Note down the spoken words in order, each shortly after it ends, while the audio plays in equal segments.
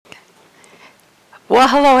Well,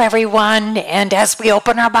 hello everyone, and as we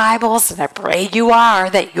open our Bibles, and I pray you are,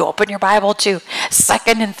 that you open your Bible to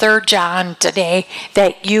 2nd and 3rd John today,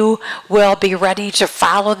 that you will be ready to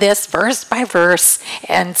follow this verse by verse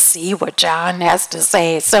and see what John has to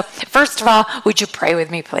say. So first of all, would you pray with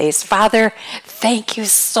me, please? Father, thank you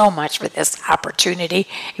so much for this opportunity.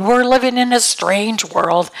 We're living in a strange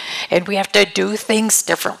world, and we have to do things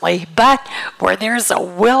differently, but where there's a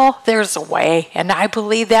will, there's a way, and I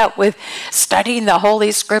believe that with studying the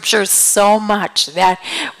Holy Scriptures so much, that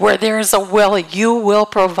where there's a will, you will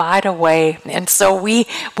provide a way. And so we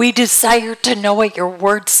desire to know what your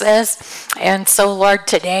word says. And so, Lord,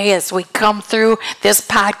 today as we come through this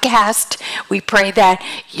podcast, we pray that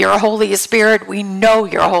your Holy Spirit, we know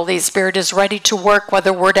your Holy Spirit is ready to work,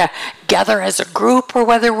 whether we're together as a group or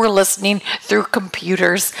whether we're listening through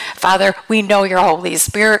computers. Father, we know your Holy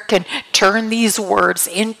Spirit can turn these words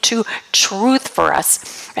into truth for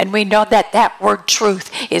us. And we know that that word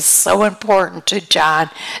truth is so important to John.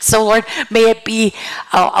 So, Lord, may it be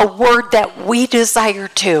a word that we desire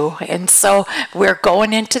to. And so we're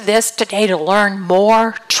going into this today to learn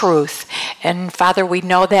more truth. And Father, we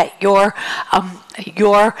know that your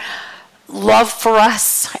love for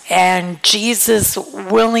us and Jesus'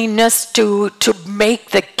 willingness to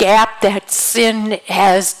make the gap that sin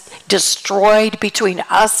has destroyed between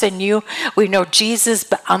us and you. We know Jesus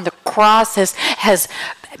on the cross has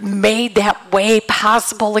made that way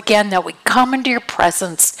possible again, that we come into your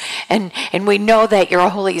presence, and we know that your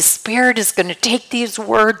Holy Spirit is going to take these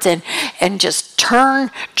words and just turn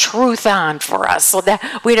truth on for us, so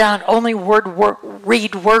that we not only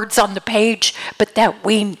read words on the page, but that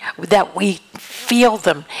we feel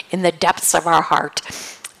them in the depths of our heart.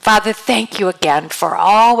 Father, thank you again for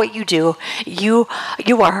all what you do. You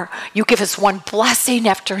give us one blessing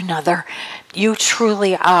after another. You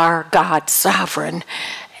truly are God, sovereign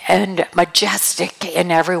and majestic in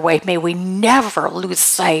every way. May we never lose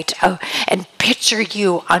sight of and picture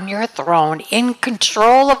you on your throne, in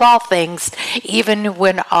control of all things, even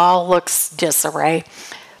when all looks disarray.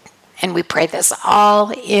 And we pray this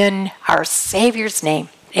all in our Savior's name.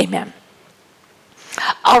 Amen.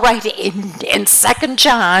 All right, in 2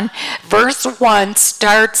 John, verse 1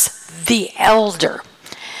 starts the elder.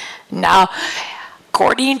 Now,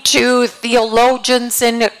 according to theologians,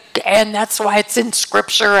 and that's why it's in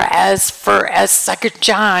Scripture as 2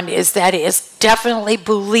 John, is that it is definitely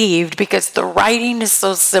believed because the writing is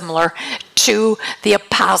so similar to the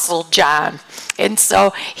Apostle John. And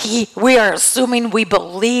so we are assuming, we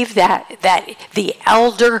believe that the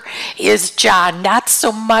elder is John, not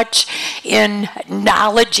so much in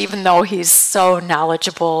knowledge, even though he's so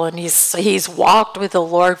knowledgeable and he's walked with the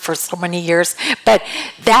Lord for so many years, but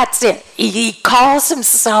that's it. He calls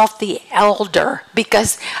himself the elder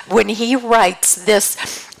because when he writes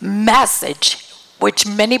this message, which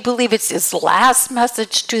many believe it's his last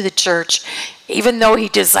message to the church, even though he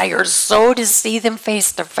desires so to see them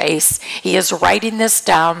face to face, he is writing this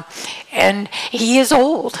down, and he is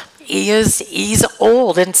old. He's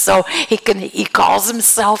old, and so he calls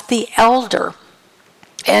himself the elder.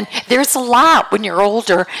 And there's a lot when you're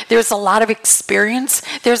older. There's a lot of experience.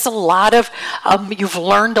 There's a lot of, you've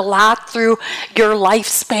learned a lot through your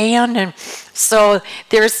lifespan. And so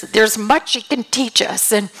there's much he can teach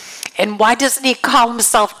us. And why doesn't he call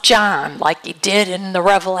himself John like he did in the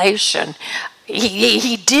Revelation?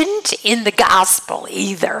 He didn't in the gospel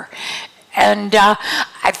either. And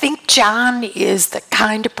I think John is the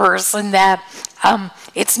kind of person that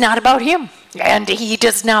it's not about him. And he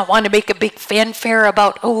does not want to make a big fanfare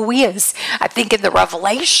about who he is. I think in the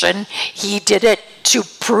Revelation, he did it to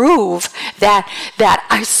prove that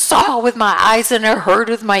I saw with my eyes and I heard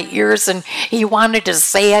with my ears, and he wanted to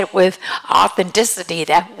say it with authenticity,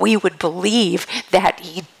 that we would believe that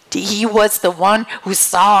he was the one who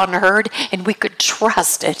saw and heard, and we could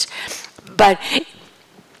trust it. But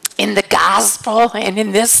in the gospel and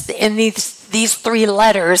in these 3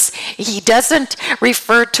 letters, he doesn't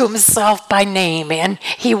refer to himself by name, and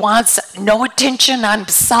he wants no attention on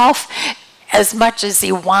himself as much as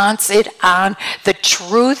he wants it on the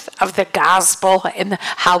truth of the gospel and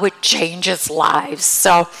how it changes lives.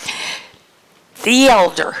 So, the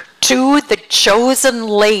elder, to the chosen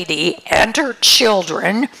lady and her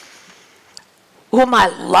children, whom I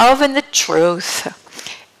love in the truth.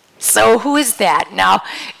 So who is that? Now,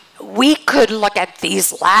 we could look at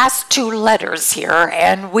these last 2 letters here,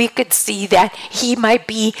 and we could see that he might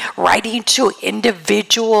be writing to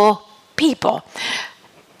individual people.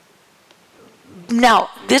 Now,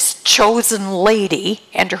 this chosen lady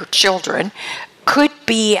and her children could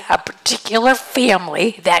be a particular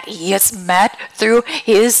family that he has met through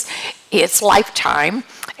his his lifetime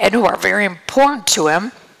and who are very important to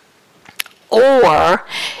him, or,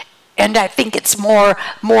 and I think it's more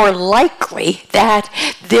likely that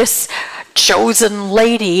this chosen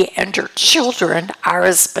lady and her children are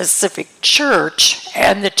a specific church,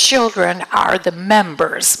 and the children are the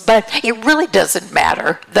members. But it really doesn't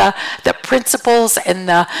matter. The principles and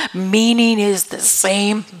the meaning is the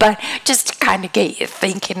same, but just to kind of get you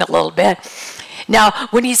thinking a little bit. Now,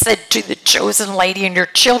 when he said to the chosen lady and your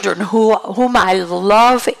children, whom I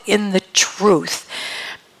love in the truth.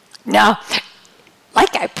 Now,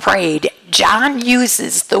 like I prayed, John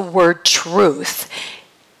uses the word truth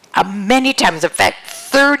many times. In fact,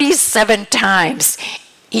 37 times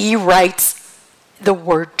he writes the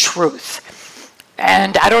word truth.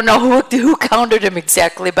 And I don't know who counted him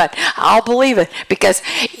exactly, but I'll believe it, because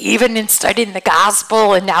even in studying the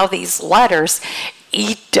gospel and now these letters,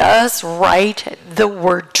 he does write the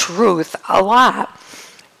word truth a lot.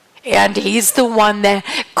 And he's the one that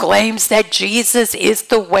claims that Jesus is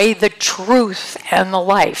the way, the truth, and the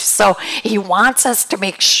life. So he wants us to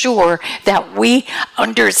make sure that we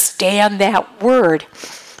understand that word.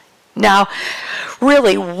 Now,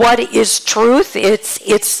 really, what is truth? It's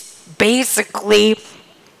basically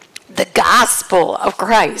the gospel of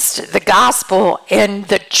Christ, the gospel and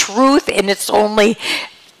the truth, and it's only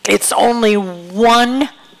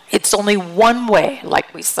one way,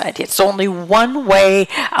 like we said. It's only one way.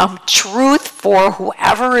 Truth for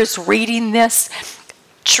whoever is reading this.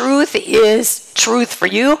 Truth is truth for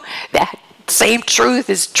you. That same truth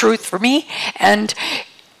is truth for me. And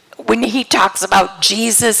when he talks about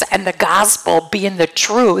Jesus and the gospel being the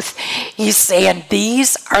truth, he's saying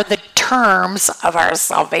these are the terms of our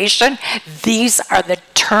salvation. These are the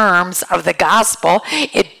terms of the gospel.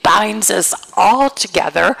 It binds us all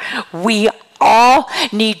together. We all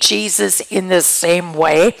need Jesus in the same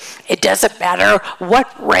way. It doesn't matter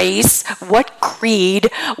what race, what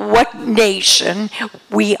creed, what nation.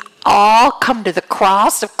 We all come to the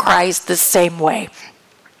cross of Christ the same way.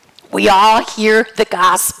 We all hear the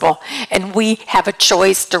gospel, and we have a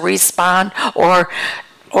choice to respond or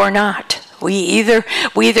not. We either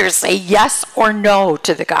say yes or no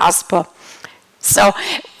to the gospel. So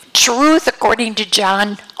truth, according to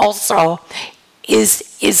John, also is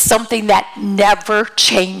something that never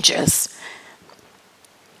changes.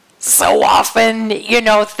 So often,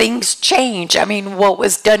 things change. I mean, what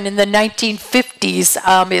was done in the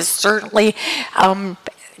 1950s is certainly,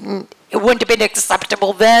 it wouldn't have been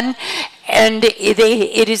acceptable then, and it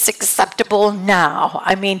is acceptable now.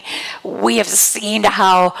 I mean, we have seen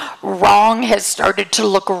how wrong has started to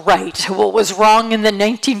look right. What was wrong in the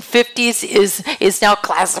 1950s is now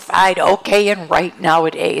classified okay and right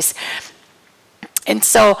nowadays. And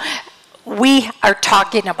so we are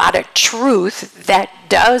talking about a truth that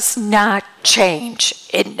does not change.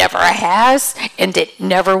 It never has, and it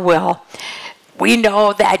never will. We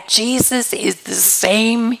know that Jesus is the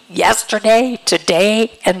same yesterday,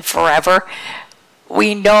 today, and forever.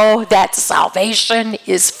 We know that salvation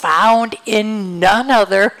is found in none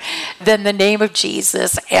other than the name of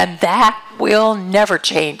Jesus, and that will never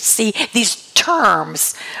change. See, these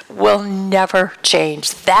terms will never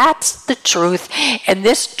change. That's the truth, and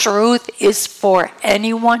this truth is for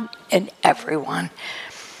anyone and everyone.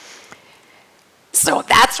 So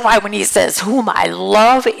that's why when he says, whom I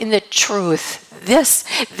love in the truth, this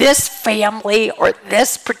family or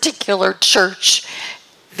this particular church,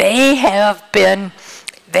 they have been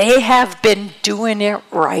doing it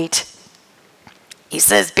right. He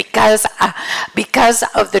says, because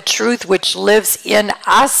of the truth which lives in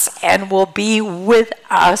us and will be with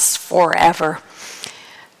us forever.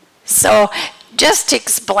 So just to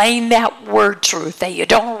explain that word truth, that you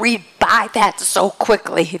don't read by that so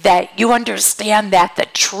quickly, that you understand that the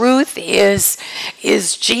truth is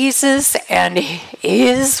Jesus and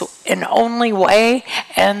his and only way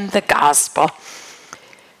and the gospel.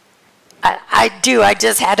 I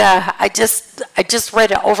just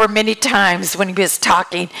read it over many times when he was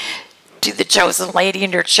talking to the chosen lady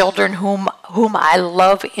and her children whom I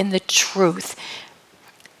love in the truth.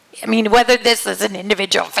 I mean, whether this is an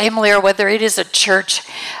individual family or whether it is a church,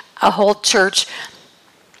 a whole church,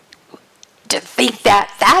 to think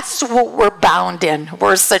that that's what we're bound in.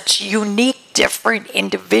 We're such unique, different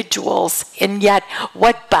individuals, and yet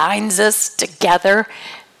what binds us together.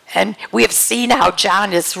 And we have seen how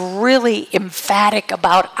John is really emphatic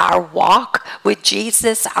about our walk with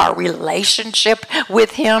Jesus, our relationship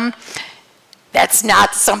with him. That's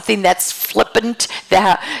not something that's flippant,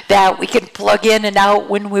 that we can plug in and out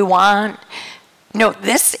when we want. No,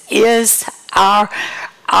 this is our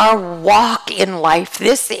our walk in life.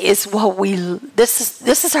 This is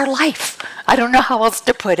our life. I don't know how else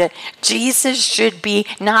to put it. Jesus should be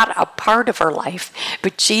not a part of our life,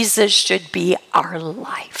 but Jesus should be our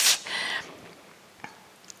life.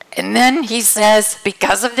 And then he says,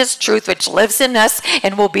 because of this truth which lives in us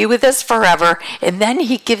and will be with us forever, and then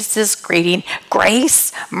he gives this greeting,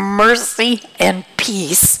 grace, mercy, and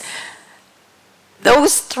peace.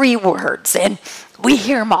 Those three words, and we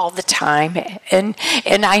hear them all the time, and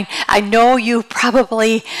I know you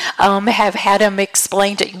probably have had them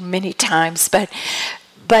explained to you many times, but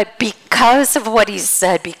because of what he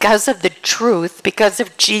said, because of the truth, because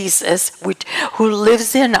of Jesus, who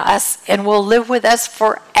lives in us and will live with us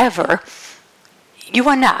forever, you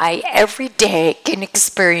and I every day can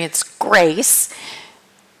experience grace,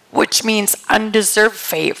 which means undeserved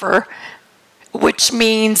favor, which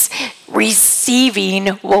means receiving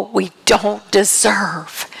what we don't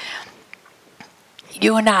deserve.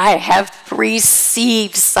 You and I have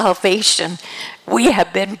received salvation. We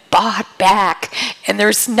have been bought back, and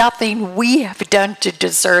there's nothing we have done to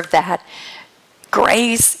deserve that.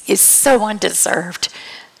 Grace is so undeserved.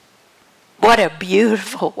 What a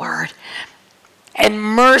beautiful word. And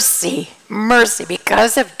mercy,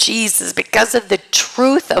 because of Jesus, because of the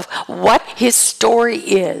truth of what his story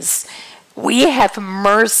is, we have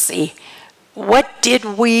mercy. What did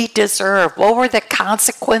we deserve? What were the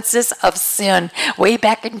consequences of sin? Way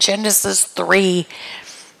back in Genesis 3.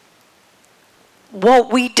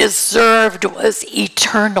 What we deserved was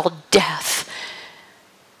eternal death.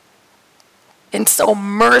 And so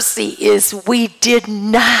mercy is we did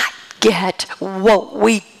not get what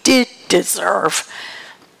we did deserve.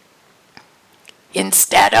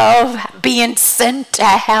 Instead of being sent to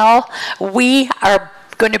hell, we are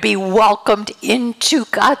going to be welcomed into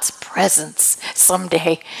God's presence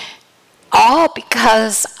someday. All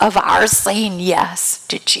because of our saying yes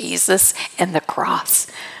to Jesus and the cross.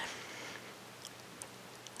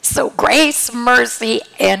 So grace, mercy,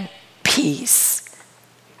 and peace.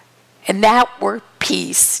 And that word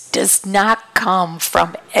peace does not come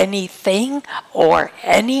from anything or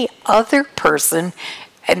any other person.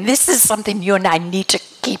 And this is something you and I need to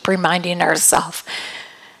keep reminding ourselves.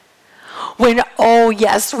 When, oh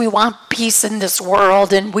yes, we want peace in this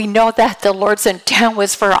world, and we know that the Lord's intent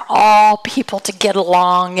was for all people to get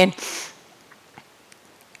along,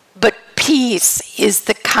 but peace is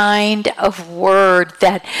the kind of word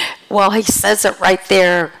that, well, he says it right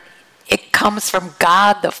there. It comes from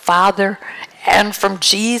God the Father and from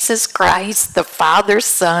Jesus Christ, the Father's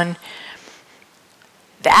Son.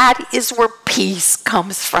 That is where peace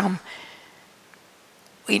comes from.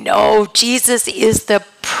 We know Jesus is the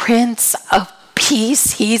Prince of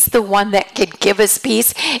Peace. He's the one that can give us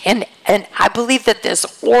peace. And I believe that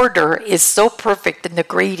this order is so perfect in the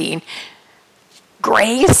greeting.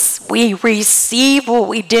 Grace, we receive what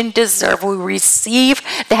we didn't deserve. We receive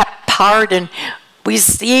that pardon. We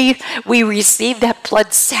receive that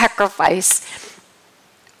blood sacrifice.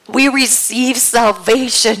 We receive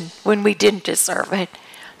salvation when we didn't deserve it.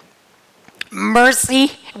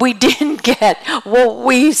 Mercy, we didn't get what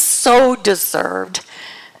we so deserved.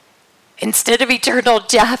 Instead of eternal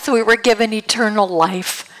death, we were given eternal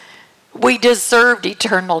life. We deserved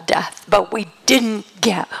eternal death, but we didn't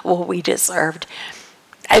get what we deserved.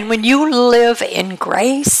 And when you live in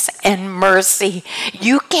grace and mercy,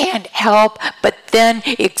 you can't help but then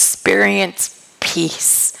experience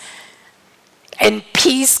peace. And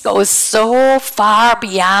peace goes so far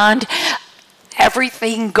beyond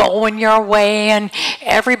everything going your way and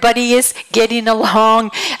everybody is getting along.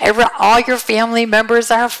 All your family members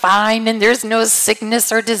are fine, and there's no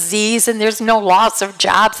sickness or disease, and there's no loss of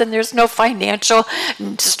jobs, and there's no financial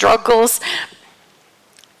struggles.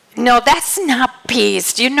 No, that's not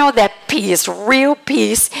peace. Do you know that peace, real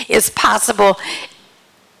peace, is possible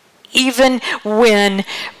even when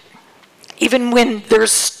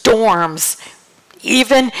there's storms,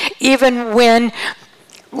 even when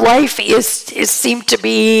life is seemed to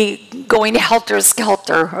be going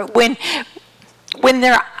helter-skelter, when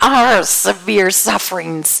there are severe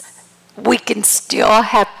sufferings, we can still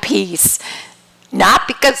have peace, not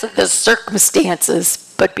because of the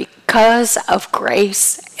circumstances, but because of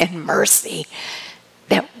grace and mercy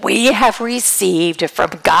that we have received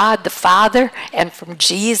from God the Father and from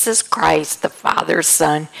Jesus Christ, the Father's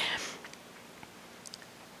Son.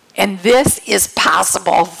 And this is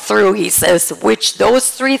possible through, he says, which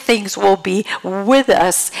those three things will be with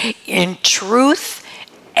us in truth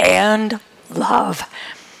and love.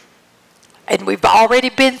 And we've already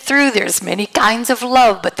been through, there's many kinds of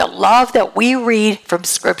love, but the love that we read from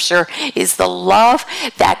Scripture is the love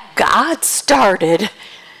that God started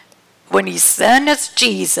when he sent us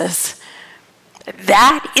Jesus,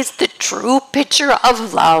 that is the true picture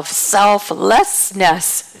of love,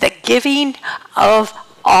 selflessness, the giving of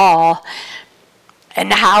all.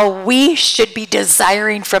 And how we should be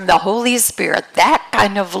desiring from the Holy Spirit that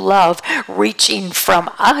kind of love reaching from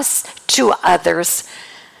us to others.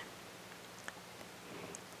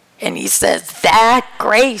 And he says that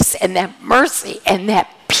grace and that mercy and that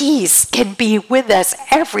peace can be with us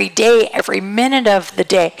every day, every minute of the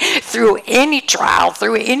day, through any trial,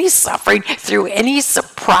 through any suffering, through any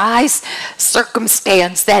surprise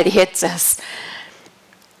circumstance that hits us.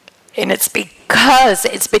 And it's because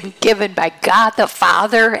it's been given by God the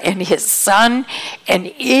Father and his Son, and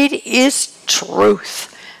it is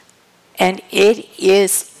truth, and it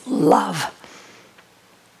is love.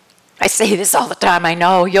 I say this all the time. I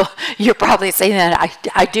know you're probably saying that.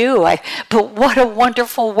 I do. But what a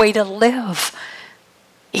wonderful way to live.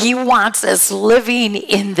 He wants us living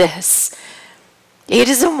in this. He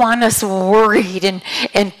doesn't want us worried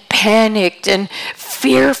and panicked and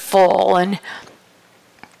fearful and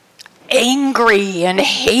angry and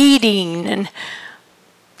hating. And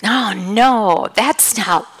no, that's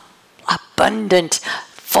not abundant,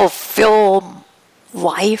 fulfilled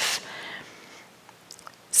life.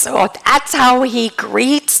 So that's how he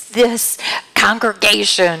greets this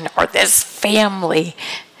congregation or this family.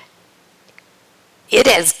 It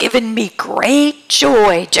has given me great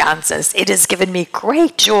joy, John says, it has given me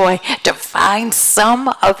great joy to find some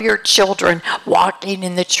of your children walking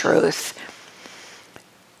in the truth.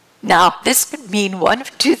 Now, this could mean one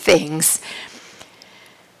of two things.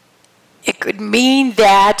 It could mean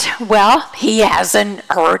that, well, he hasn't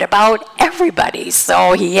heard about everybody.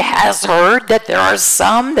 So he has heard that there are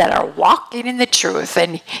some that are walking in the truth,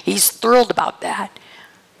 and he's thrilled about that.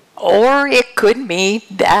 Or it could mean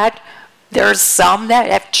that there's some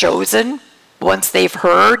that have chosen, once they've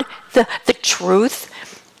heard the truth,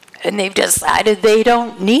 and they've decided they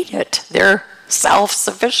don't need it. They're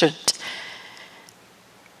self-sufficient.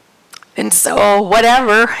 And so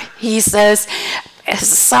whatever, he says,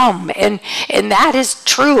 some, and that is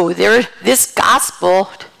true. This gospel,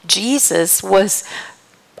 Jesus was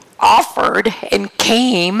offered and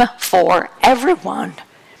came for everyone.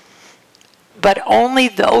 But only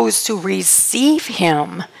those who receive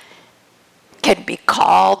him can be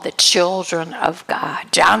called the children of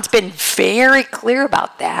God. John's been very clear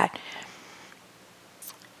about that.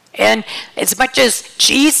 And as much as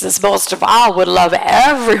Jesus, most of all, would love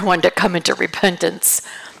everyone to come into repentance,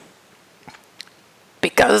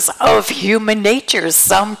 because of human nature,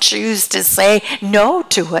 some choose to say no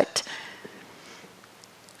to it.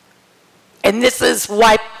 And this is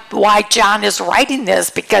why John is writing this,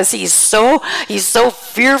 because he's so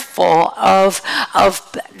fearful of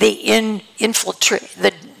the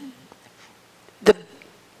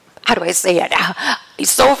how do I say it? He's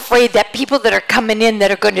so afraid that people that are coming in that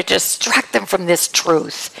are going to distract them from this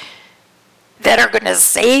truth, that are going to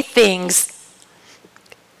say things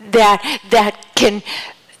that can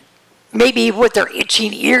maybe what their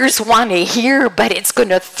itching ears want to hear, but it's going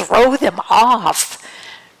to throw them off.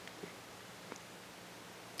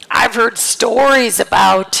 I've heard stories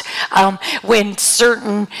about when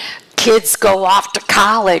certain kids go off to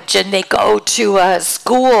college and they go to a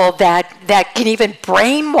school that can even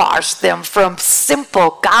brainwash them from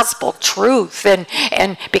simple gospel truth,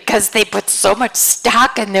 and because they put so much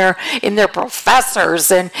stock in their professors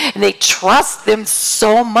and they trust them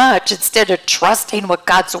so much instead of trusting what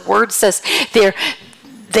God's word says.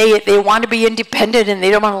 They want to be independent, and they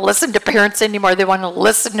don't want to listen to parents anymore. They want to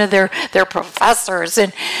listen to their professors.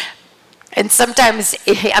 And sometimes,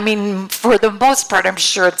 I mean, for the most part, I'm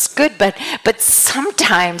sure it's good, but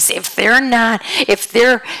sometimes if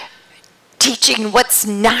they're teaching what's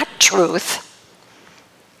not truth,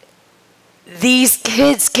 these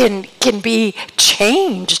kids can be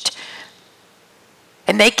changed.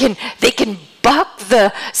 And they can buck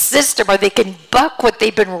the system, or they can buck what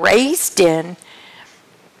they've been raised in.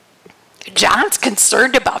 John's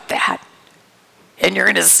concerned about that. And you're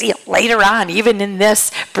going to see it later on, even in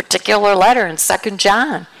this particular letter in 2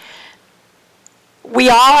 John. We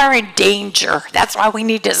all are in danger. That's why we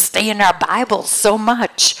need to stay in our Bibles so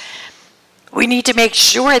much. We need to make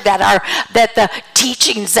sure that the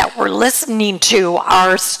teachings that we're listening to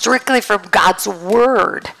are strictly from God's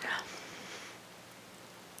Word.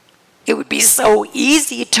 It would be so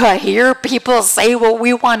easy to hear people say what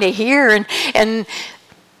we want to hear, and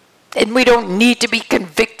we don't need to be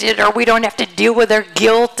convicted, or we don't have to deal with our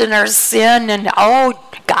guilt and our sin, and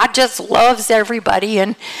God just loves everybody.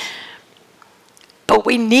 But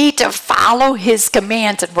we need to follow his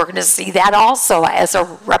commands, and we're going to see that also as a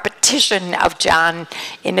repetition of John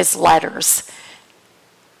in his letters.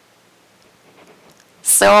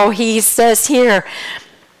 So he says here,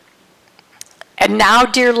 and now,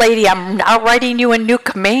 dear lady, I'm not writing you a new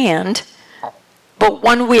command, but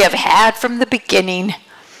one we have had from the beginning.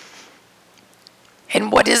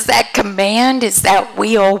 And what is that command? Is that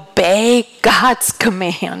we obey God's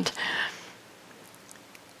command.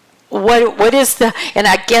 What is the, and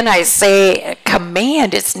again I say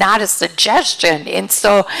command, it's not a suggestion. And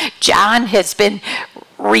so John has been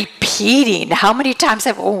repeating. How many times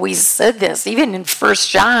have we said this? Even in 1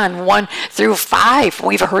 John 1 through 5,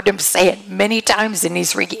 we've heard him say it many times, and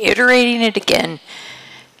he's reiterating it again.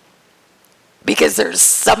 Because there's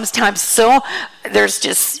sometimes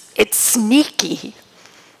it's sneaky.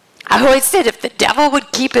 I always said if the devil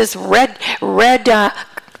would keep his red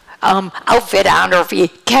outfit on, or if he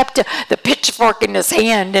kept the pitchfork in his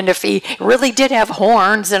hand, and if he really did have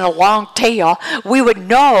horns and a long tail, we would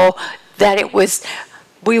know that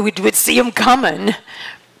we would see him coming.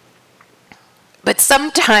 But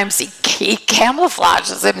sometimes he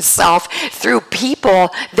camouflages himself through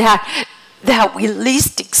people that we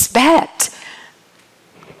least expect.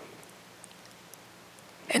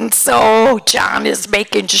 And so John is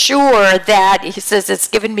making sure that, he says, it's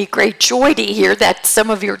given me great joy to hear that some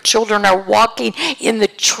of your children are walking in the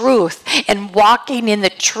truth. And walking in the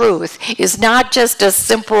truth is not just a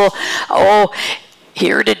simple,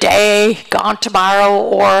 here today, gone tomorrow,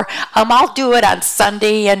 or I'll do it on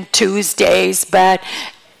Sunday and Tuesdays. But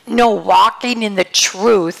no, walking in the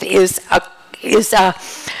truth is a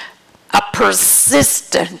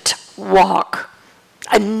persistent walk.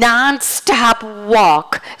 A non-stop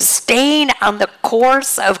walk, staying on the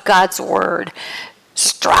course of God's word,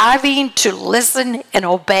 striving to listen and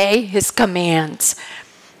obey his commands.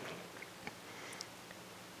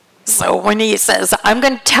 So when he says, I'm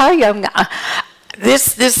going to tell you,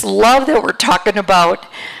 this love that we're talking about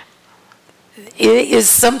is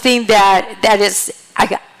something that is,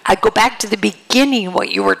 I go back to the beginning,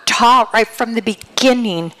 what you were taught right from the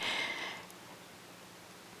beginning.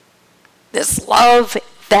 This love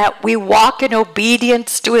that we walk in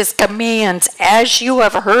obedience to his commands. As you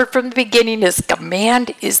have heard from the beginning, his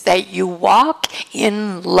command is that you walk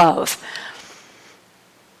in love.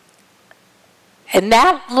 And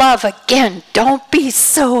that love, again, don't be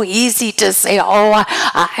so easy to say,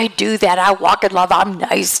 I do that. I walk in love. I'm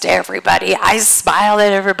nice to everybody. I smile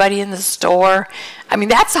at everybody in the store. I mean,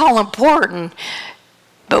 that's all important.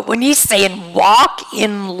 But when he's saying walk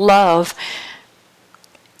in love,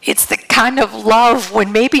 it's the kind of love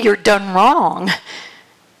when maybe you're done wrong,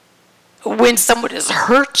 when someone has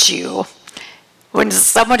hurt you, when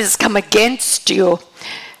someone has come against you,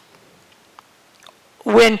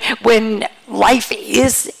 when life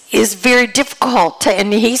is very difficult.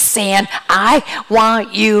 And he's saying, I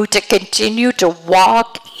want you to continue to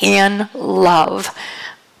walk in love.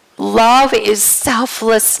 Love is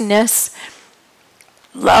selflessness.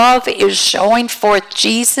 Love is showing forth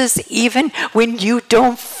Jesus even when you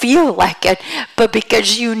don't feel like it, but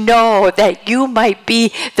because you know that you might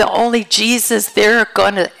be the only Jesus they're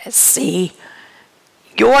going to see.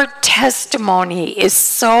 Your testimony is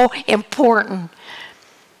so important.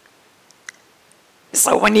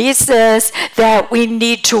 So when he says that we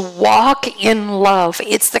need to walk in love,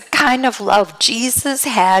 it's the kind of love Jesus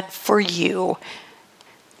had for you.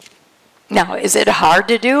 Now, is it hard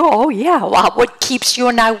to do? Oh, yeah. Well, what keeps you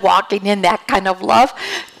and I walking in that kind of love?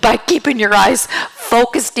 By keeping your eyes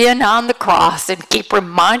focused in on the cross and keep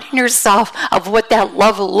reminding yourself of what that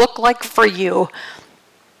love will look like for you.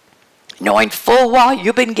 Knowing full well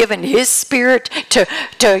you've been given his spirit to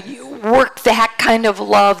work that kind of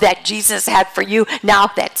love that Jesus had for you. Now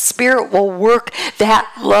that spirit will work that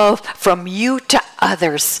love from you to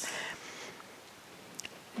others.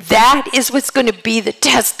 That is what's going to be the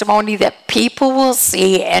testimony that people will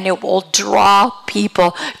see, and it will draw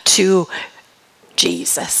people to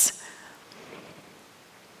Jesus.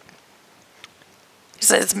 He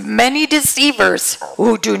says, many deceivers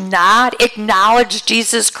who do not acknowledge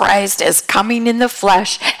Jesus Christ as coming in the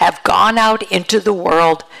flesh have gone out into the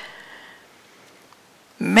world.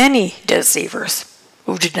 Many deceivers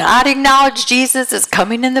who do not acknowledge Jesus as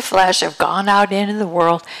coming in the flesh have gone out into the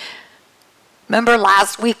world. Remember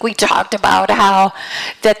last week we talked about how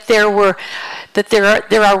that there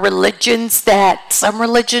are religions that some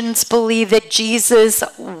religions believe that Jesus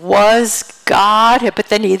was God, but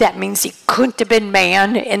then that means he couldn't have been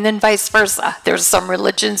man, and then vice versa. There's some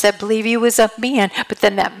religions that believe he was a man, but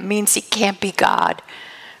then that means he can't be God.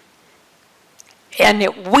 And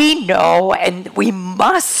we know, and we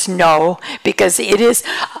must know, because it is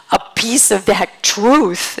a piece of that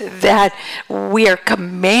truth that we are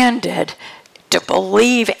commanded to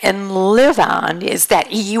believe and live on, is that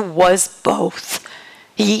he was both.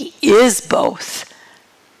 He is both.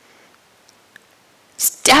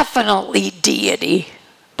 It's definitely deity,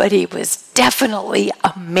 but he was definitely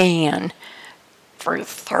a man for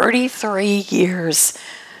 33 years.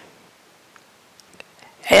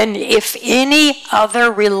 And if any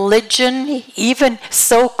other religion, even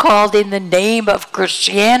so-called in the name of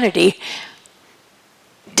Christianity,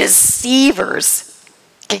 deceivers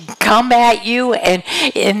can come at you and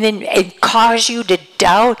cause you to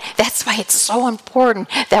doubt, that's why it's so important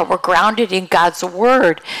that we're grounded in God's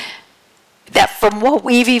word. That from what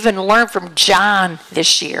we've even learned from John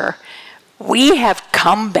this year, we have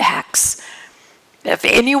comebacks. If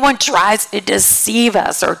anyone tries to deceive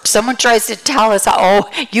us or someone tries to tell us,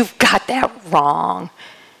 oh, you've got that wrong,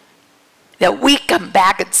 that we come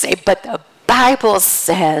back and say, but the Bible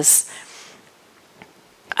says,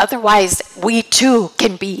 otherwise we too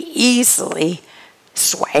can be easily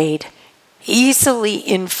swayed, easily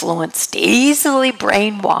influenced, easily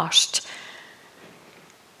brainwashed.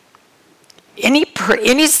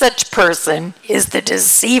 Any such person is the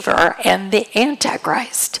deceiver and the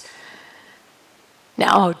Antichrist.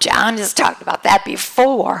 Now, John has talked about that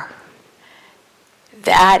before,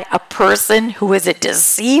 that a person who is a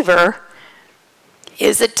deceiver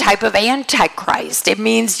is a type of Antichrist. It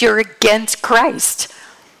means you're against Christ.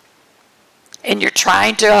 And you're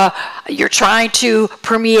trying to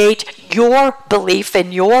permeate your belief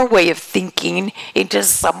and your way of thinking into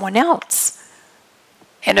someone else.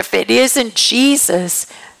 And if it isn't Jesus,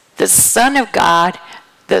 the Son of God,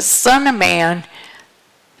 the Son of Man,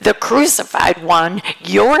 the crucified one,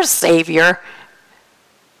 your Savior,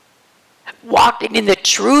 walking in the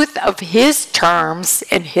truth of his terms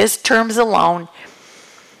and his terms alone,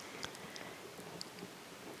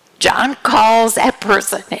 John calls that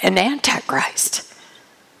person an Antichrist.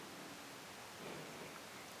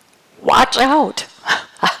 Watch out.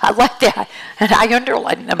 I like that. And I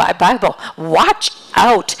underline in my Bible. Watch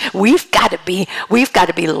out. We've got to be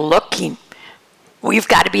looking. We've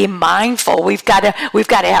got to be mindful. We've got to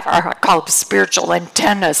have our called spiritual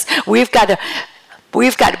antennas. We've got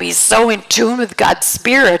to be so in tune with God's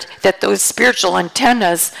Spirit that those spiritual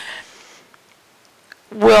antennas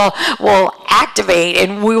will activate,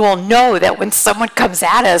 and we will know that when someone comes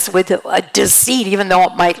at us with a deceit, even though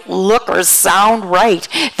it might look or sound right,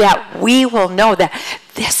 that we will know that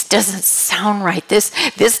this doesn't sound right. This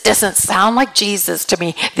doesn't sound like Jesus to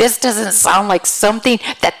me. This doesn't sound like something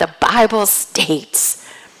that the Bible states.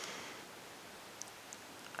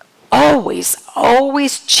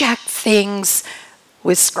 Always check things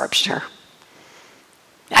with Scripture.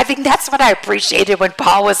 I think that's what I appreciated when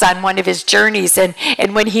Paul was on one of his journeys and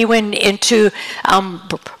when he went into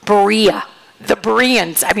Berea. The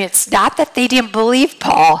Bereans, I mean, it's not that they didn't believe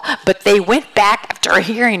Paul, but they went back after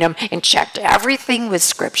hearing him and checked everything with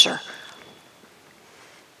Scripture.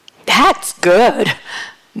 That's good.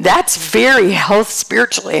 That's very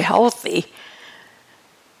spiritually healthy.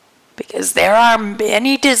 Because there are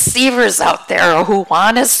many deceivers out there who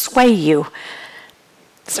want to sway you.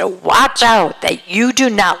 So watch out that you do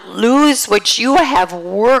not lose what you have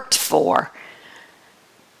worked for.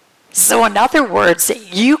 So in other words,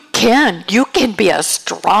 you can be a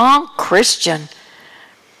strong Christian.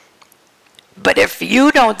 But if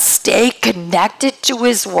you don't stay connected to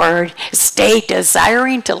his word, stay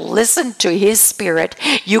desiring to listen to his Spirit,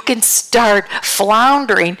 you can start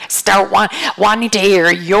floundering, start wanting to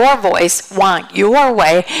hear your voice, want your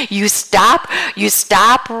way. You stop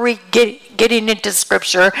getting into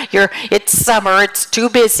Scripture. It's summer, it's too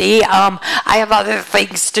busy. I have other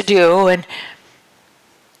things to do, and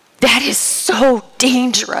that is so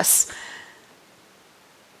dangerous.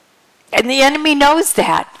 And the enemy knows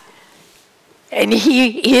that. And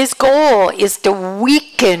his goal is to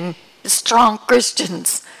weaken strong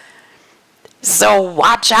Christians. So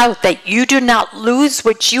watch out that you do not lose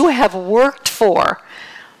what you have worked for.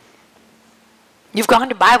 You've gone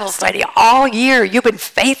to Bible study all year. You've been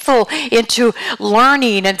faithful into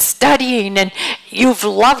learning and studying, and you've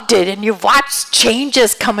loved it, and you've watched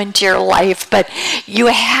changes come into your life. But you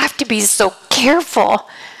have to be so careful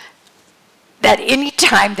that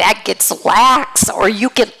anytime that gets lax, or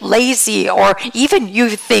you get lazy, or even you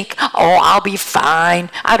think, oh, I'll be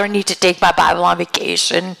fine. I don't need to take my Bible on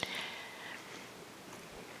vacation.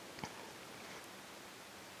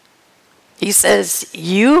 He says,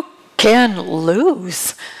 you can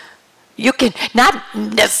lose. You can not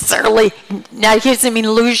necessarily, now he doesn't mean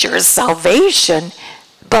lose your salvation,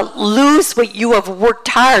 but lose what you have worked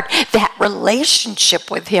hard, that relationship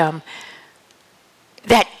with him,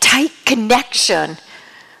 that tight connection.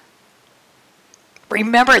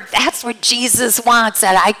 Remember, that's what Jesus wants,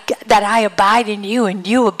 that I abide in you and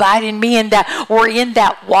you abide in me, and that we're in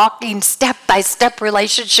that walking step-by-step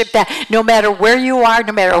relationship, that no matter where you are,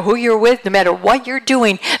 no matter who you're with, no matter what you're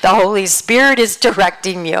doing, the Holy Spirit is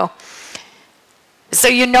directing you. So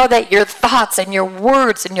you know that your thoughts and your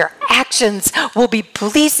words and your actions will be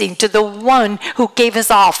pleasing to the one who gave us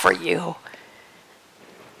all for you.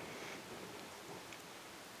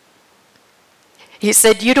 He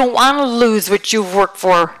said, you don't want to lose what you've worked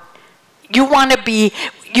for. You want to be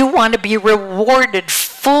rewarded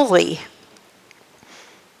fully.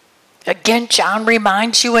 Again, John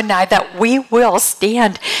reminds you and I that we will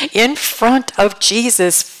stand in front of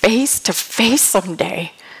Jesus face to face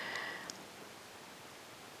someday.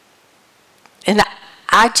 And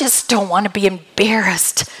I just don't want to be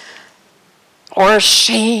embarrassed or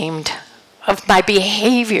ashamed of my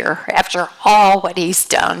behavior after all what he's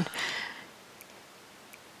done.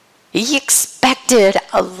 He expected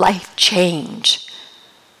a life change.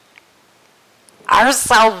 Our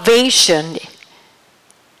salvation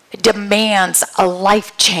demands a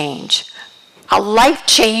life change. A life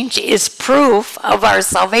change is proof of our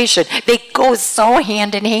salvation. They go so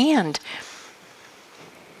hand in hand.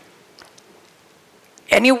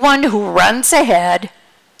 Anyone who runs ahead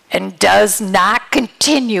and does not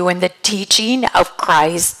continue in the teaching of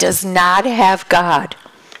Christ does not have God.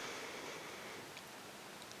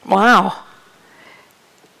 Wow.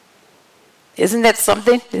 Isn't that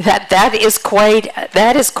something? That is quite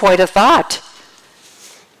a thought.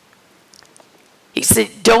 He said,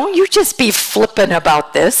 don't you just be flippant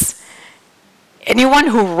about this. Anyone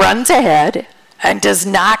who runs ahead and does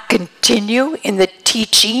not continue in the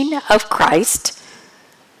teaching of Christ,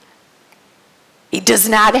 he does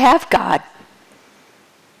not have God.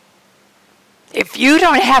 If you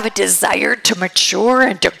don't have a desire to mature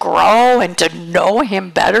and to grow and to know him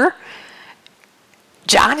better,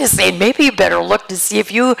 John is saying maybe you better look to see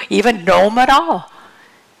if you even know him at all.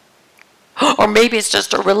 Or maybe it's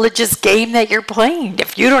just a religious game that you're playing.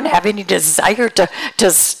 If you don't have any desire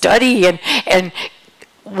to study and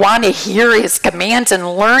want to hear his commands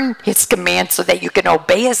and learn his commands so that you can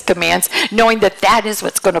obey his commands, knowing that that is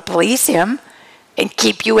what's going to please him and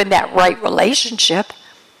keep you in that right relationship.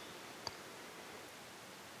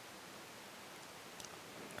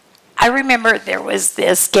 I remember there was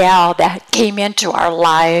this gal that came into our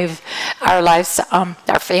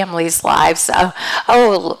family's lives,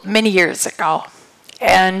 many years ago,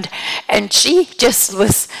 and she just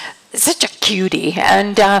was such a cutie,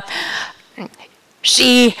 and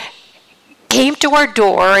she came to our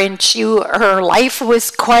door, and her life was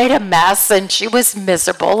quite a mess, and she was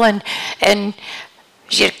miserable, and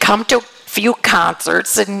she had come to a few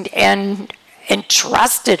concerts, and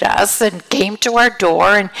trusted us and came to our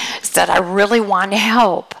door and said, I really want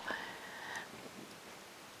help.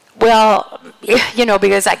 Well,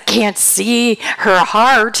 because I can't see her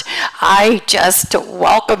heart, I just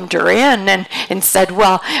welcomed her in and said,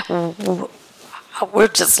 well,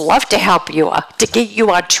 we'd just love to help you, to get you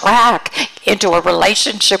on track into a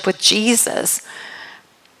relationship with Jesus.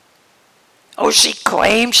 Oh, she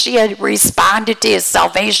claimed she had responded to his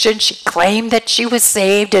salvation. She claimed that she was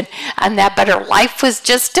saved and that, but her life was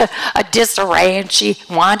just a disarray, and she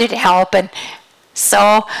wanted help. And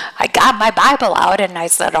so I got my Bible out and I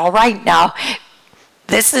said, all right, now,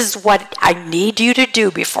 this is what I need you to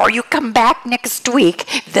do before you come back next week.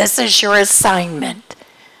 This is your assignment.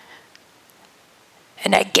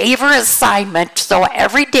 And I gave her an assignment, so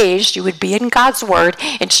every day she would be in God's Word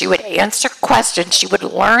and she would answer questions. She would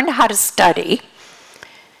learn how to study.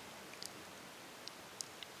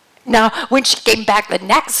 Now, when she came back the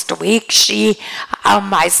next week,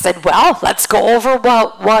 I said, well, let's go over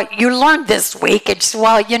what you learned this week. And she said,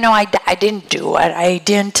 well, I didn't do it. I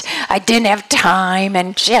didn't have time.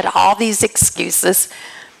 And she had all these excuses.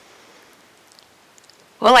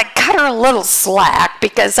 Well, I cut her a little slack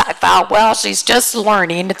because I thought, well, she's just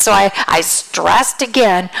learning. And so I stressed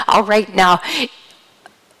again, all right, now,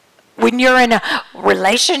 when you're in a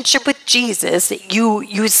relationship with Jesus,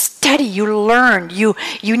 you study, you learn, you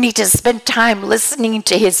need to spend time listening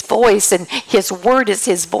to his voice, and his word is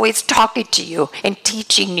his voice talking to you and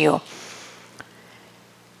teaching you.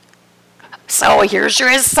 So here's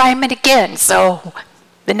your assignment again. So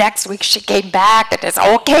the next week she came back and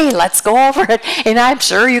said, okay, let's go over it. And I'm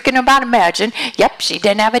sure you can about imagine, yep, she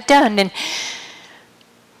didn't have it done. And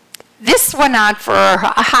this went on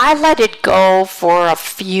I let it go for a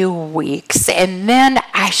few weeks, and then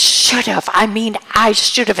I should have,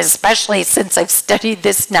 especially since I've studied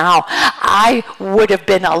this now, I would have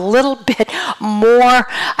been a little bit more,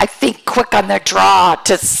 I think, quick on the draw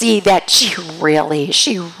to see that she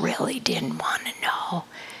really didn't want to know.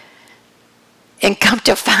 And come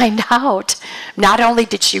to find out, not only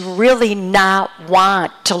did she really not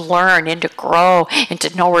want to learn and to grow and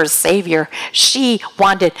to know her Savior, she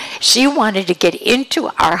wanted to get into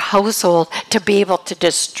our household to be able to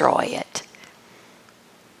destroy it.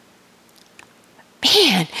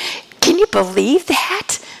 Man, can you believe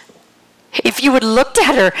that? If you had looked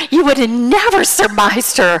at her, you would have never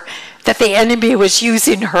surmised her that the enemy was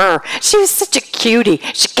using her. She was such a cutie.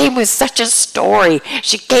 She came with such a story.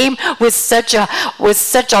 She came with such a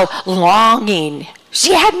longing.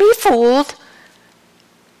 She had me fooled.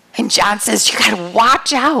 And John says, you got to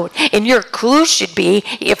watch out. And your clue should be,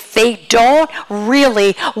 if they don't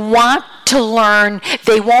really want to learn,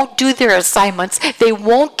 they won't do their assignments, they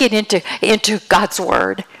won't get into God's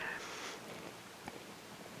word.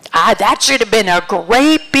 That should have been a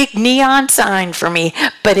great big neon sign for me,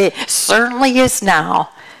 but it certainly is now.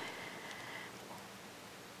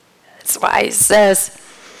 That's why it says,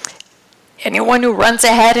 anyone who runs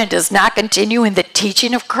ahead and does not continue in the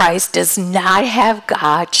teaching of Christ does not have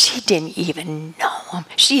God. She didn't even know him.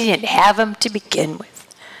 She didn't have him to begin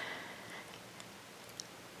with.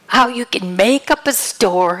 How you can make up a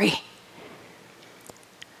story.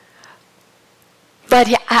 But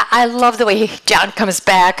I love the way John comes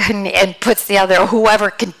back and puts the other, whoever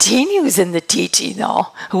continues in the teaching,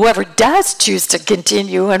 though, whoever does choose to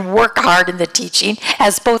continue and work hard in the teaching,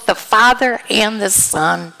 as both the Father and the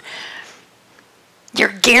Son.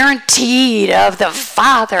 You're guaranteed of the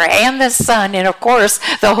Father and the Son, and of course,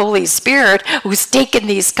 the Holy Spirit, who's taken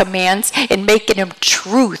these commands and making them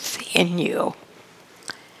truth in you.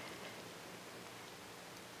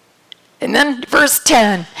 And then verse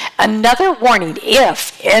 10, another warning,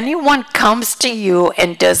 if anyone comes to you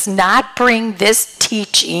and does not bring this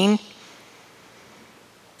teaching,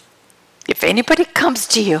 if anybody comes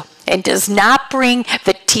to you and does not bring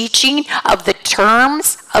the teaching of the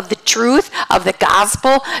terms of the truth of the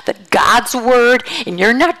gospel, the God's word, and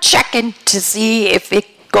you're not checking to see if it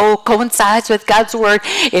coincides with God's word,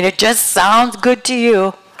 and it just sounds good to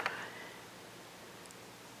you,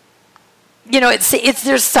 you know,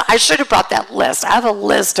 I should have brought that list. I have a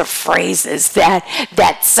list of phrases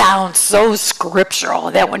that sound so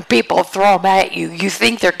scriptural that when people throw them at you, you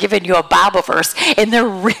think they're giving you a Bible verse, and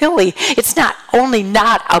it's not only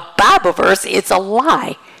not a Bible verse, it's a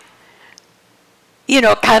lie. You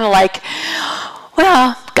know, kind of like,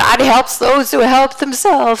 well, God helps those who help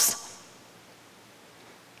themselves.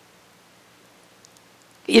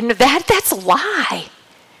 You know, that's a lie.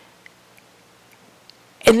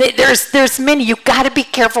 And there's many. You've got to be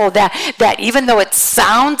careful that even though it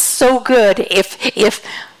sounds so good, if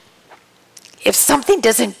something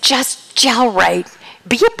doesn't just gel right,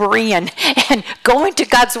 be a Berean and go into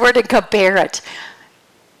God's word and compare it.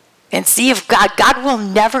 And see if God will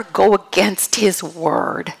never go against his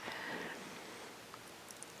word.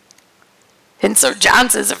 And so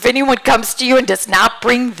John says, if anyone comes to you and does not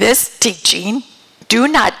bring this teaching, do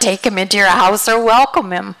not take him into your house or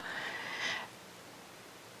welcome him.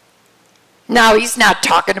 No, he's not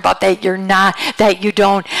talking about that you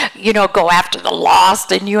don't, go after the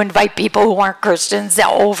lost and you invite people who aren't Christians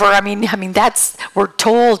over. I mean, we're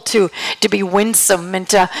told to be winsome and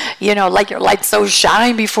to, let your light so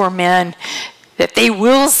shine before men that they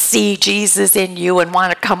will see Jesus in you and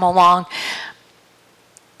want to come along.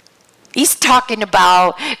 He's talking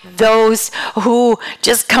about those who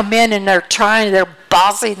just come in and they're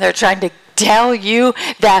bossy and they're trying to tell you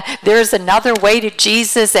that there's another way to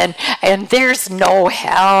Jesus and there's no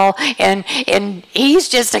hell and he's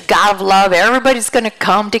just a God of love. Everybody's going to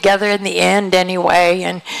come together in the end anyway.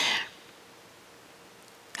 And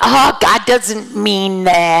God doesn't mean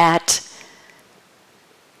that.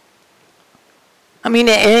 I mean,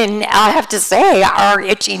 and I have to say, our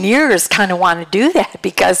itching ears kind of want to do that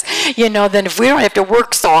because, then if we don't have to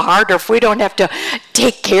work so hard, or if we don't have to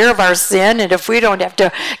take care of our sin, and if we don't have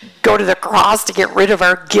to go to the cross to get rid of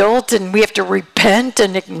our guilt, and we have to repent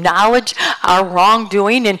and acknowledge our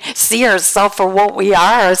wrongdoing and see ourselves for what we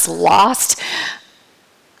are as lost.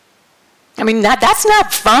 I mean, that's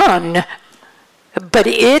not fun. But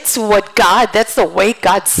it's that's the way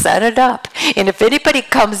God set it up. And if anybody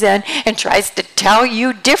comes in and tries to tell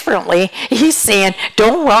you differently, he's saying,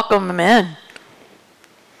 don't welcome him in.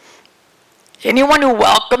 Anyone who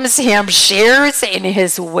welcomes him shares in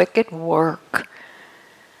his wicked work.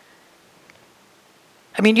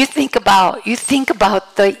 I mean, you think about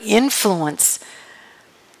the influence.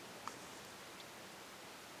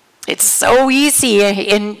 It's so easy,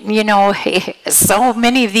 and so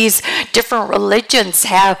many of these different religions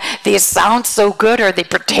they sound so good, or they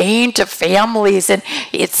pertain to families, and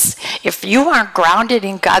if you aren't grounded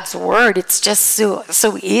in God's word, it's just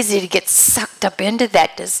so easy to get sucked up into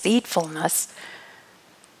that deceitfulness,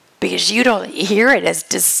 because you don't hear it as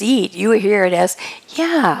deceit. You hear it as,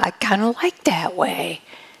 yeah, I kind of like that way.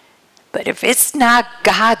 But if it's not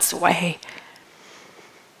God's way,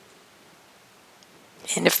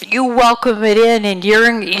 and if you welcome it in and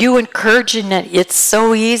you encouraging it, it's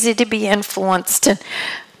so easy to be influenced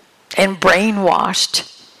and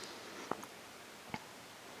brainwashed.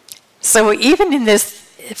 So even in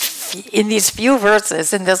these few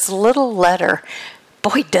verses, in this little letter,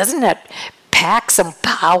 boy, doesn't it pack some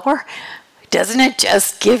power? Doesn't it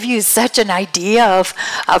just give you such an idea of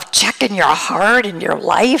checking your heart and your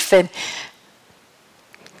life and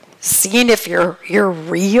seeing if you're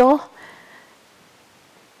real?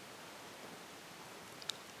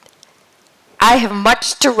 I have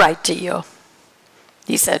much to write to you.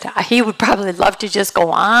 He said he would probably love to just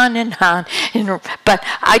go on and on, but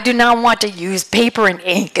I do not want to use paper and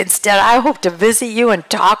ink. Instead, I hope to visit you and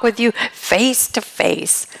talk with you face to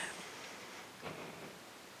face.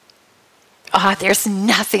 There's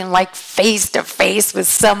nothing like face to face with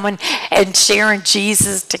someone and sharing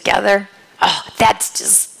Jesus together.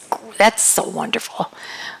 That's so wonderful.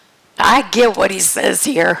 I get what he says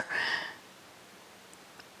here.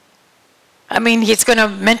 I mean, he's going to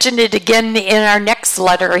mention it again in our next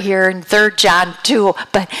letter here in 3 John 2,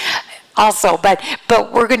 but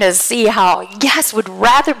we're going to see how, yes, would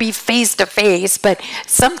rather be face to face, but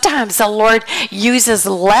sometimes the Lord uses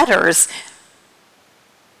letters.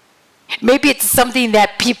 Maybe it's something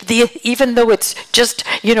that people, even though it's just,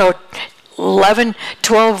 11,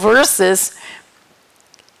 12 verses,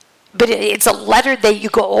 but it's a letter that you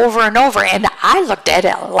go over and over. And I looked at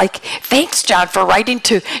it like, thanks, John, for writing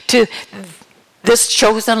to this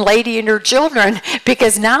chosen lady and her children,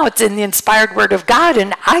 because now it's in the inspired word of God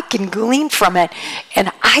and I can glean from it.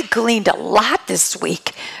 And I gleaned a lot this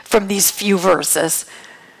week from these few verses.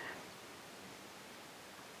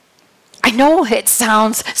 I know it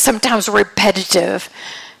sounds sometimes repetitive,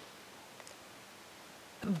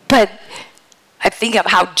 but I think of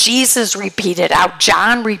how Jesus repeated, how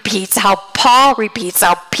John repeats, how Paul repeats,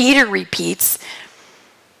 how Peter repeats.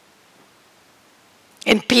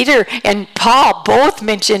 And Peter and Paul both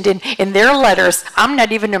mentioned in their letters, I'm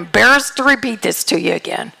not even embarrassed to repeat this to you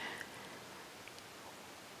again.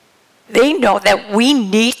 They know that we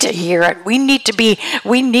need to hear it. We need to be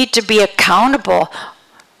accountable.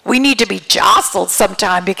 We need to be jostled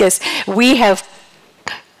sometime because we have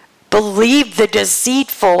believed the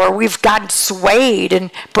deceitful, or we've gotten swayed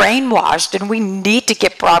and brainwashed, and we need to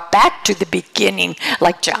get brought back to the beginning,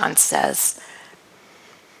 like John says.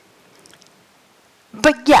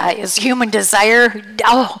 But yeah, is human desire,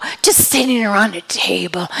 just sitting around a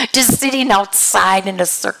table, just sitting outside in a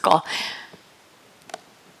circle.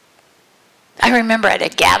 I remember at a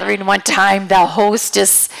gathering one time, the host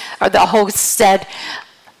said,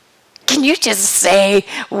 can you just say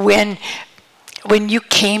when you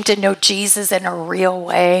came to know Jesus in a real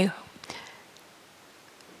way?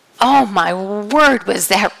 Oh my word, was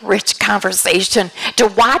that rich conversation. To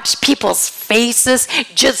watch people's faces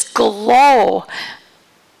just glow.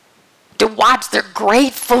 To watch their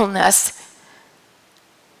gratefulness.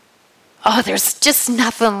 Oh, there's just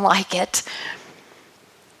nothing like it.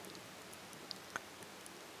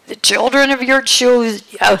 The children of your chosen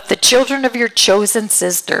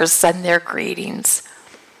sisters send their greetings.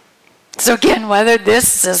 So again, whether this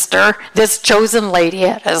sister, this chosen lady,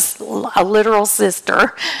 is a literal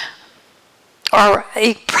sister, or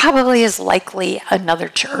it probably is likely another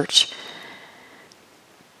church.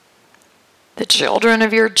 The children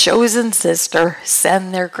of your chosen sister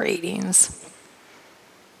send their greetings.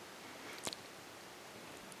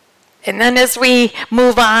 And then as we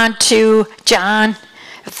move on to John,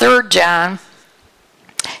 3 John,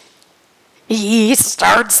 he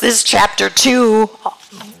starts this chapter 2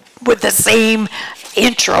 with the same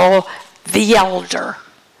intro, the elder.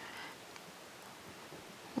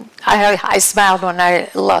 I smiled when I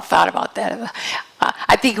thought about that.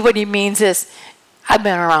 I think what he means is, I've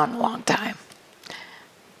been around a long time.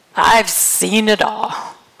 I've seen it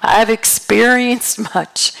all. I've experienced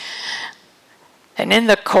much. And in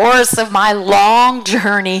the course of my long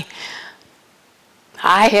journey,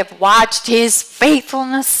 I have watched his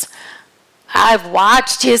faithfulness. I've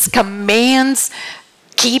watched his commands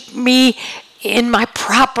keep me in my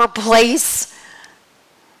proper place.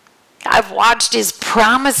 I've watched his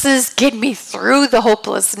promises get me through the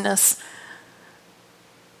hopelessness.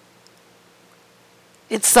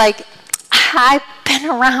 It's like, I've been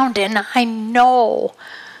around and I know.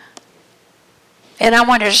 And I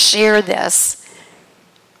want to share this.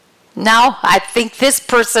 Now, I think this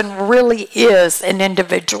person really is an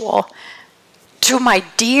individual. To my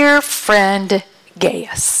dear friend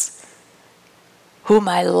Gaius, whom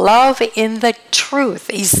I love in the truth.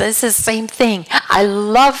 He says the same thing. I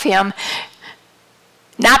love him,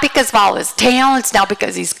 not because of all his talents, not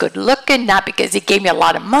because he's good looking, not because he gave me a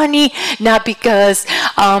lot of money, not because,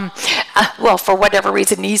 for whatever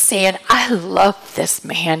reason he's saying, I love this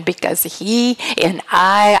man because he and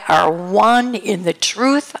I are one in the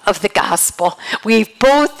truth of the gospel. We've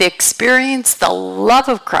both experienced the love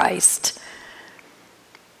of Christ.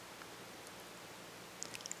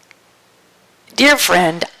 Dear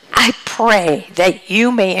friend, I pray that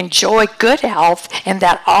you may enjoy good health and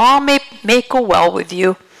that all may go well with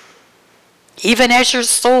you, even as your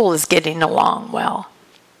soul is getting along well.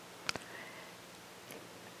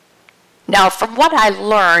 Now, from what I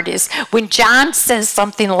learned is when John says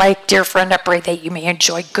something like, dear friend, I pray that you may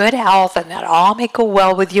enjoy good health and that all may go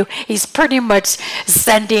well with you, he's pretty much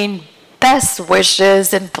sending best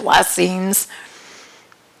wishes and blessings.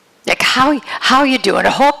 Like, how you doing? I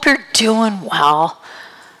hope you're doing well.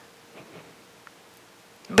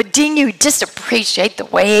 But didn't you just appreciate the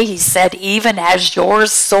way he said, even as your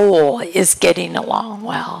soul is getting along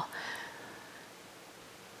well?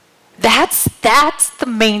 That's the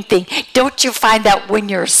main thing. Don't you find that when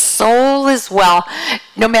your soul is well,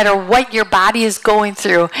 no matter what your body is going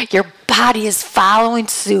through, your body is following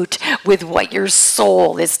suit with what your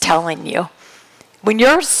soul is telling you? When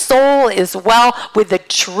your soul is well with the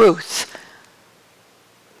truth,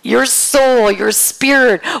 your soul, your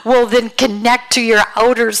spirit will then connect to your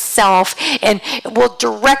outer self and it will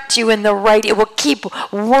direct you in the right. It will keep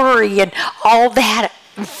worry and all that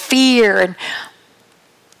fear. And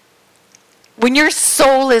when your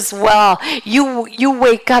soul is well, you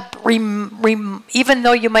wake up, even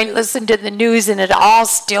though you might listen to the news and it all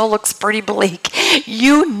still looks pretty bleak,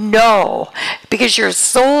 you know, because your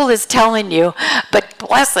soul is telling you, but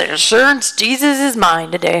blessed assurance, Jesus is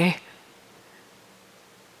mine today.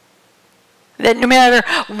 That no matter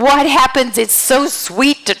what happens, it's so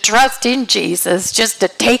sweet to trust in Jesus, just to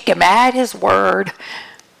take him at his word.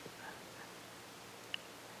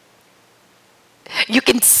 You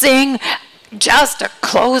can sing just a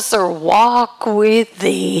closer walk with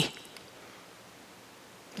thee.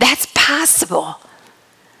 That's possible.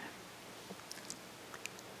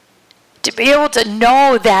 To be able to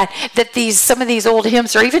know that some of these old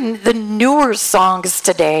hymns or even the newer songs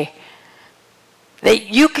today, that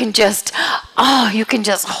you can just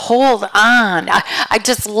hold on. I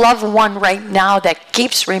just love one right now that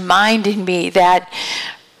keeps reminding me that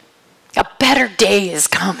a better day is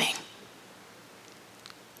coming.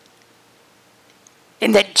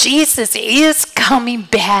 And that Jesus is coming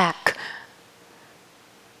back.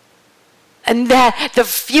 And that the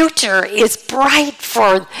future is bright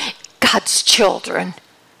for God's children.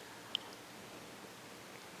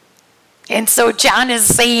 And so John is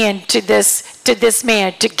saying to this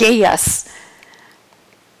man, to Gaius,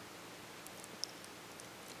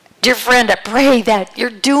 dear friend, I pray that you're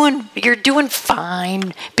doing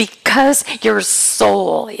fine because your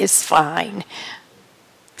soul is fine.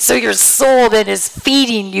 So your soul that is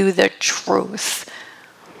feeding you the truth.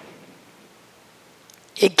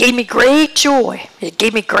 It gave me great joy. It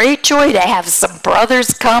gave me great joy to have some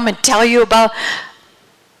brothers come and tell you about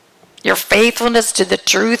your faithfulness to the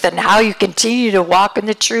truth and how you continue to walk in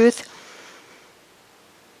the truth.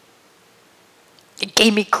 It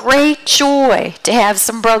gave me great joy to have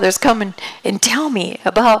some brothers come and tell me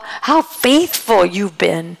about how faithful you've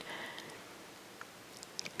been.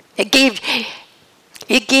 It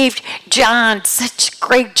gave John such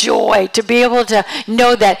great joy to be able to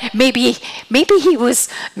know that maybe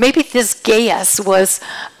this Gaius was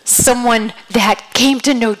someone that came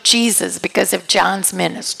to know Jesus because of John's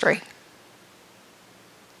ministry.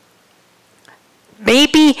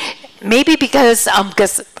 Maybe because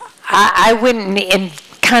I went and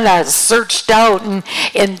kind of searched out and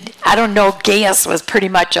I don't know, Gaius was pretty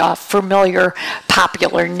much a familiar,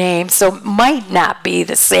 popular name, so it might not be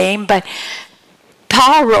the same, but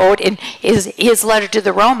Paul wrote in his letter to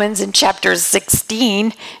the Romans in chapter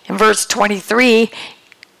 16, in verse 23,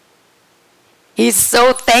 he's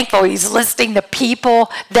so thankful. He's listing the people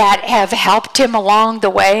that have helped him along the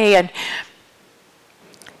way, and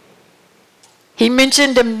he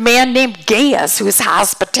mentioned a man named Gaius, whose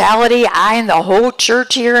hospitality I and the whole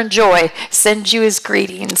church here enjoy. Send you his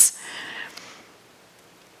greetings.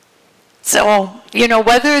 So,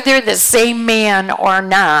 whether they're the same man or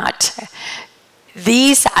not,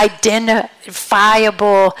 these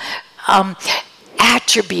identifiable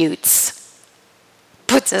attributes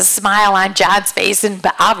puts a smile on John's face and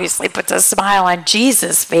obviously puts a smile on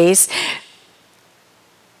Jesus' face.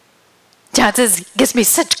 John says, it gives me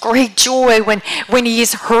such great joy when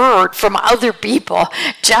he's heard from other people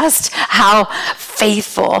just how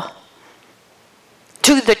faithful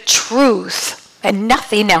to the truth and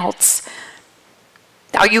nothing else.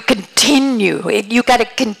 Now you continue. You got to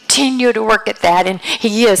continue to work at that, and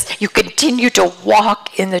he is. You continue to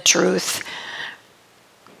walk in the truth.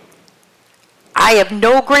 I have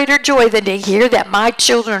no greater joy than to hear that my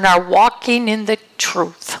children are walking in the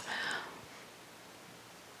truth.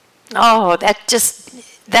 Oh,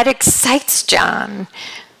 that excites John.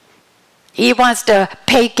 He wants to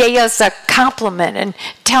pay Gaius a compliment and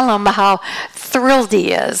tell him how thrilled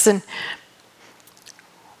he is. And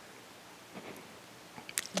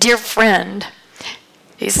dear friend,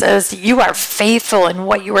 he says, you are faithful in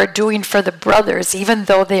what you are doing for the brothers, even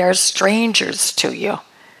though they are strangers to you.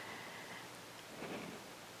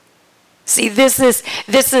 See, this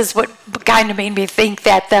is what kind of made me think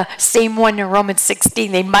that the same one in Romans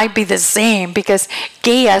 16, they might be the same, because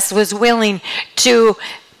Gaius was willing to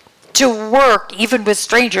work even with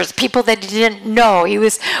strangers, people that he didn't know. He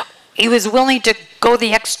was willing to go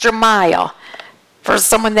the extra mile for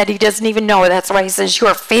someone that he doesn't even know. That's why he says, you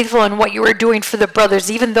are faithful in what you are doing for the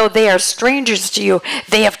brothers, even though they are strangers to you.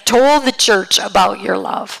 They have told the church about your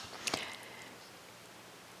love.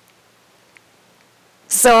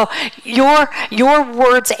 So your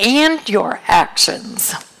words and your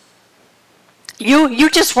actions, you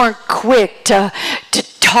just weren't quick to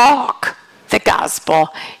talk the gospel.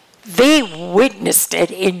 They witnessed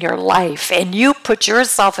it in your life, and you put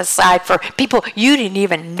yourself aside for people you didn't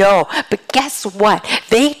even know. But guess what?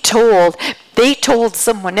 They told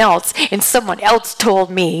someone else, and someone else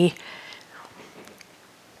told me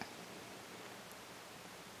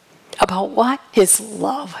about what? His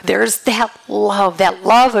love. There's that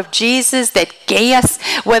love of Jesus that Gaius,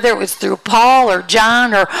 whether it was through Paul or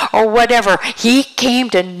John or whatever, he came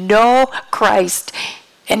to know Christ.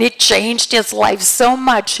 And it changed his life so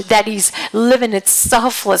much that he's living it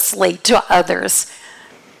selflessly to others.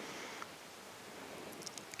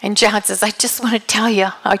 And John says, I just want to tell you,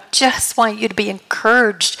 I just want you to be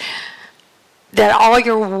encouraged that all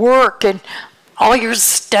your work and all your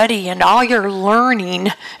study and all your learning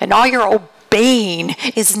and all your obeying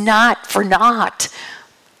is not for naught.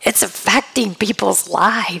 It's affecting people's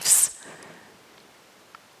lives.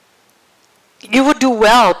 You would do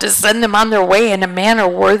well to send them on their way in a manner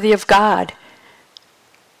worthy of God.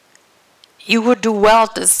 You would do well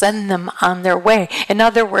to send them on their way. In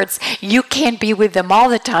other words, you can't be with them all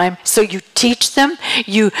the time, so you teach them,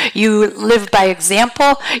 you live by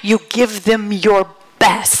example, you give them your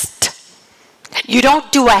best. You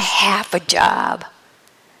don't do a half a job.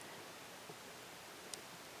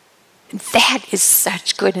 That is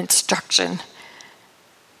such good instruction.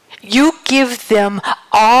 You give them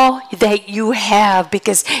all that you have,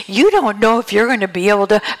 because you don't know if you're going to be able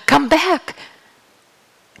to come back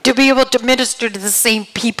to be able to minister to the same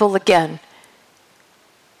people again.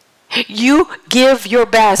 You give your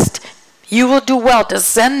best. You will do well to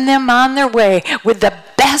send them on their way with the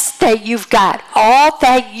best that you've got, all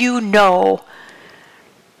that you know.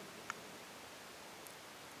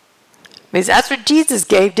 Because that's what Jesus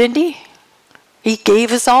gave, didn't he? He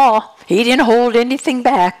gave us all. He didn't hold anything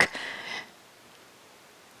back.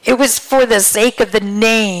 It was for the sake of the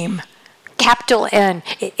name, capital N.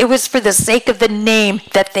 It was for the sake of the name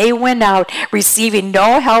that they went out, receiving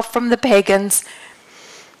no help from the pagans.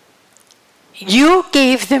 You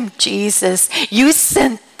gave them Jesus. You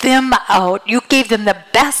sent them out. You gave them the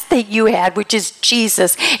best that you had, which is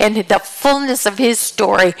Jesus and the fullness of his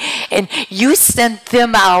story. And you sent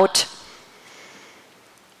them out.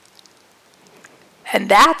 And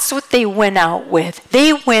that's what they went out with.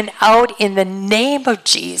 They went out in the name of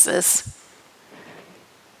Jesus.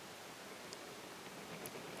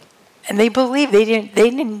 And they believed they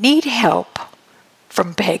didn't need help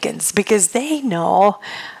from pagans, because they know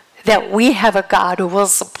that we have a God who will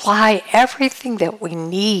supply everything that we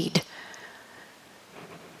need.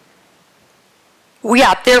 We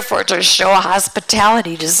ought therefore to show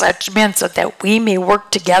hospitality to such men, so that we may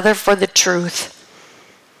work together for the truth.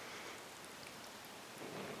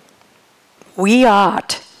 We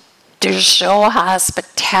ought to show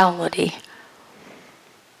hospitality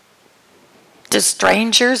to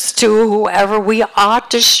strangers, to whoever. We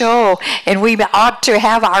ought to show, and we ought to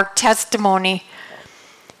have our testimony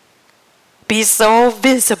be so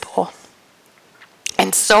visible and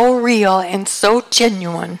and so real and so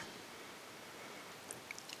genuine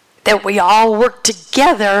that we all work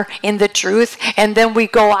together in the truth, and then we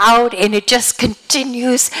go out and it just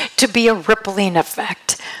continues to be a rippling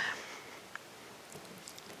effect.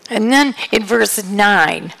 And then in verse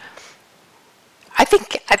 9, I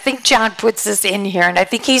think John puts this in here, and I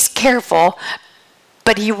think he's careful,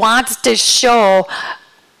 but he wants to show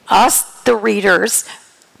us, the readers,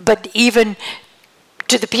 but even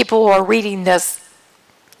to the people who are reading this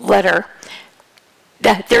letter,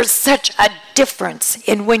 that there's such a difference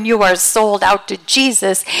in when you are sold out to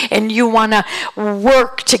Jesus and you want to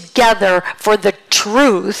work together for the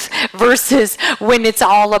truth versus when it's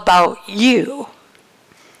all about you.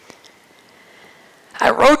 I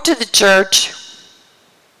wrote to the church,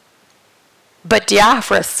 but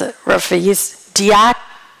Diotrephes,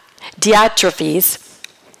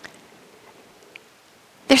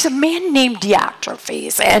 there's a man named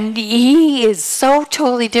Diotrephes, and he is so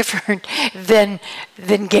totally different than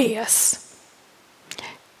Gaius.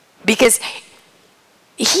 Because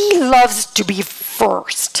he loves to be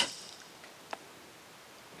first.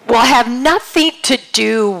 Will have nothing to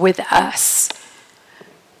do with us.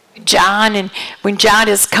 John, and when John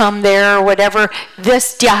has come there or whatever,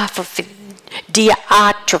 this Diotrephes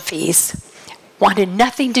wanted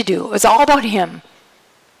nothing to do. It was all about him.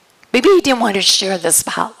 Maybe he didn't want to share the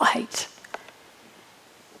spotlight.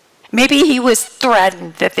 Maybe he was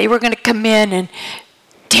threatened that they were going to come in and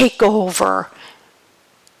take over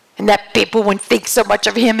and that people wouldn't think so much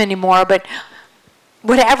of him anymore, but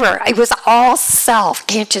whatever. It was all self.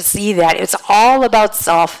 Can't you see that? It's all about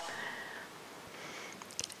self.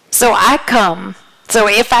 So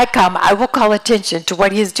if I come, I will call attention to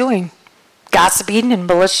what he is doing, gossiping and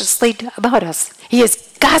maliciously about us. He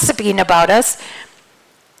is gossiping about us.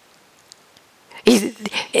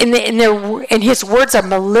 And his words are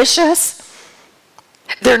malicious.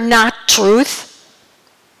 They're not truth.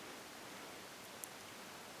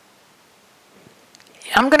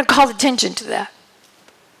 I'm going to call attention to that.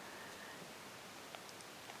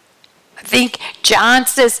 I think John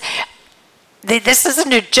says this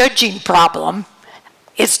isn't a judging problem.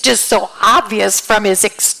 It's just so obvious from his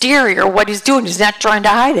exterior what he's doing. He's not trying to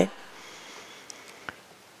hide it.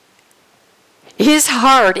 His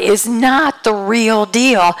heart is not the real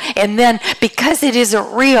deal. And then because it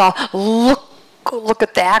isn't real, look what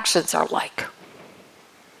the actions are like.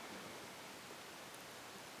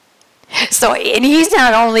 So, and he's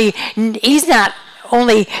not only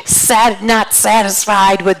not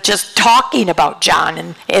satisfied with just talking about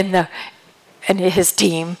John and his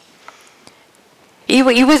team. He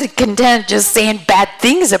wasn't content just saying bad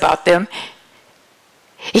things about them.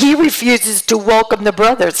 He refuses to welcome the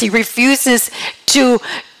brothers. He refuses to,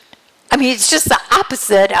 it's just the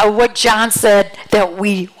opposite of what John said, that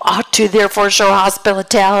we ought to therefore show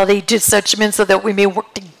hospitality to such men so that we may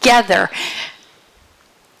work together.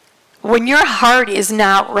 When your heart is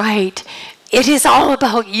not right, it is all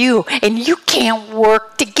about you, and you can't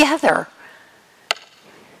work together.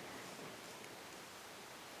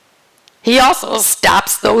 He also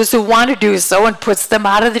stops those who want to do so and puts them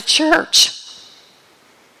out of the church.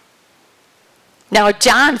 Now,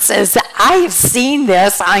 John says, I have seen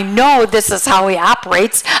this. I know this is how he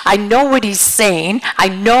operates. I know what he's saying. I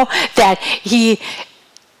know that he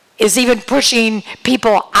is even pushing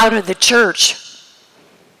people out of the church.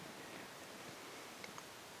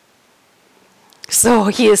 So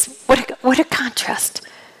he is, what a contrast.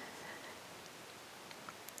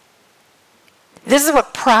 This is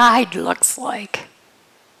what pride looks like.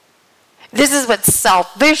 This is what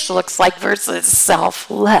selfish looks like versus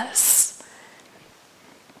selfless.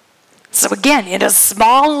 So again, in a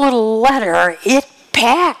small little letter, it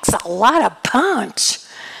packs a lot of punch.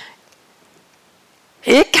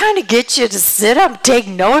 It kind of gets you to sit up and take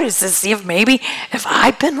notice to see if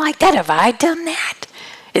I've been like that, have I done that?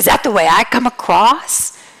 Is that the way I come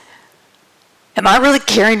across? Am I really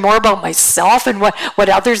caring more about myself and what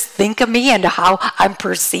others think of me and how I'm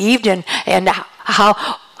perceived and how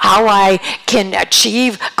I can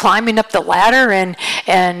achieve climbing up the ladder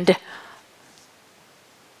and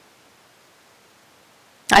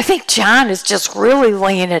I think John is just really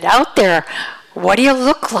laying it out there. What do you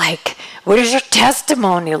look like? What does your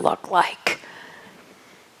testimony look like?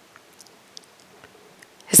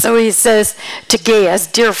 So he says to Gaius,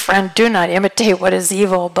 dear friend, do not imitate what is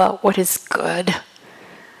evil, but what is good.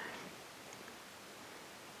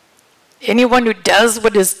 Anyone who does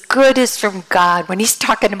what is good is from God. When he's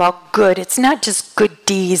talking about good, it's not just good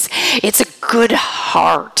deeds. It's a good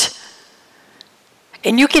heart.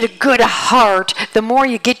 And you get a good heart the more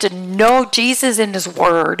you get to know Jesus and his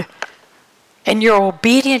word. And you're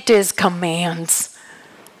obedient to his commands.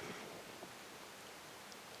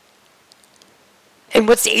 And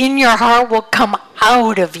what's in your heart will come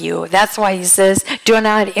out of you. That's why he says, do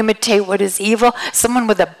not imitate what is evil. Someone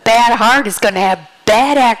with a bad heart is going to have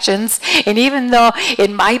bad actions. And even though it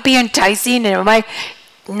might be enticing and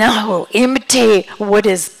imitate what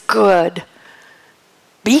is good.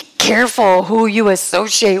 Be careful who you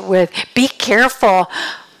associate with. Be careful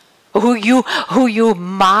who you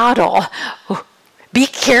model. Be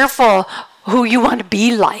careful who you want to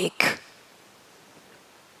be like.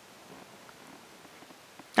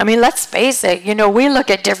 I mean, let's face it, we look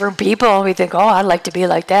at different people and we think, oh, I'd like to be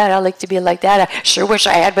like that. I'd like to be like that. I sure wish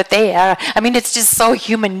I had what they had. I mean, it's just so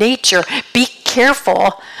human nature. Be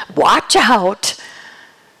careful. Watch out.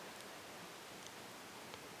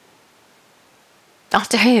 I'll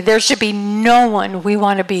tell you, there should be no one we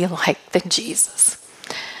want to be like than Jesus.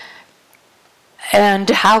 And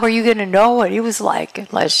how are you going to know what he was like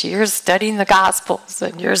unless you're studying the Gospels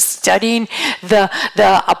and you're studying the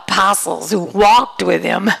apostles who walked with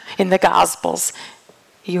him in the Gospels?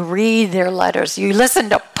 You read their letters. You listen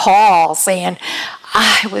to Paul saying,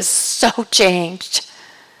 I was so changed.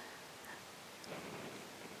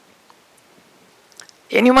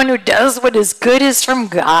 Anyone who does what is good is from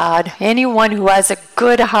God. Anyone who has a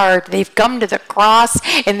good heart, they've come to the cross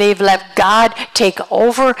and they've let God take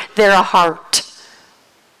over their heart.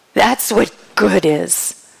 That's what good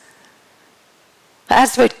is.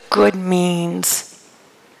 That's what good means.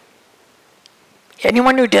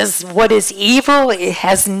 Anyone who does what is evil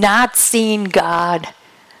has not seen God.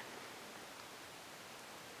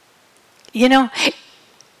 Maybe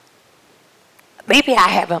I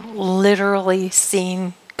haven't literally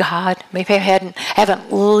seen God. Maybe I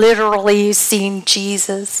haven't literally seen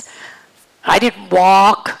Jesus. I didn't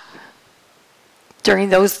walk during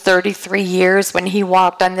those 33 years when he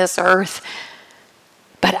walked on this earth.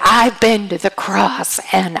 But I've been to the cross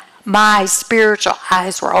and my spiritual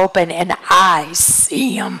eyes were open and I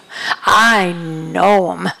see him. I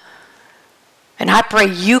know him. And I pray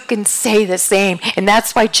you can say the same. And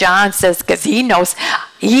that's why John says, because he knows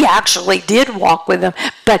he actually did walk with him.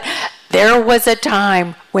 But there was a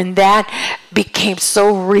time when that became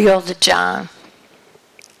so real to John.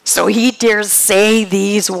 So he dares say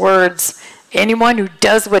these words. Anyone who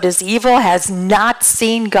does what is evil has not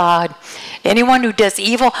seen God. Anyone who does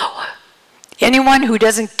evil, anyone who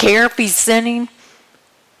doesn't care if he's sinning,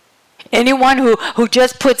 anyone who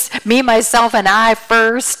just puts me, myself, and I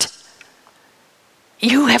first,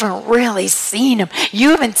 you haven't really seen him. You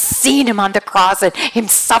haven't seen him on the cross and him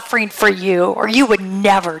suffering for you, or you would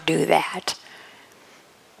never do that.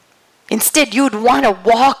 Instead, you'd want to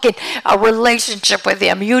walk in a relationship with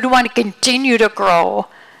him. You'd want to continue to grow.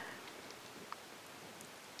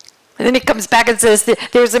 And then he comes back and says,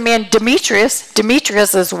 there's a man, Demetrius.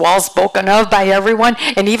 Demetrius is well spoken of by everyone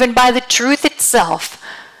and even by the truth itself.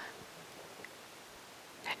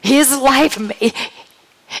 His life,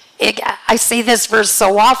 I say this verse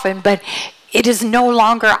so often, but it is no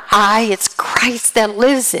longer I, it's Christ that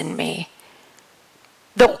lives in me.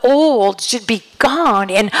 The old should be gone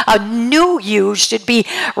and a new you should be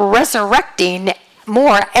resurrecting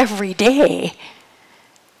more every day.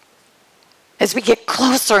 As we get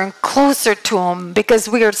closer and closer to him because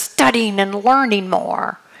we are studying and learning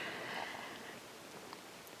more.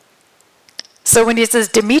 So when he says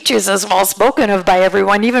Demetrius is well spoken of by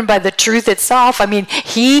everyone, even by the truth itself, I mean,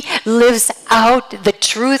 he lives out the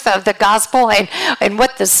truth of the gospel and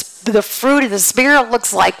what the fruit of the Spirit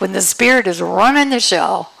looks like when the Spirit is running the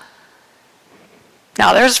show.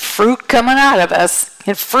 Now there's fruit coming out of us,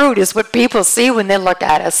 and fruit is what people see when they look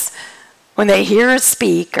at us, when they hear us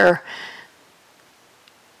speak, or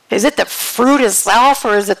is it the fruit itself,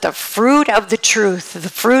 or is it the fruit of the truth, the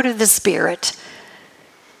fruit of the Spirit?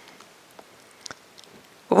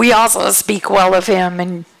 We also speak well of him,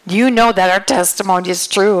 and you know that our testimony is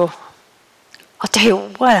true. I'll tell you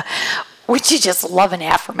what, wouldn't you just love an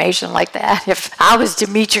affirmation like that? If I was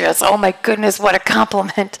Demetrius, oh my goodness, what a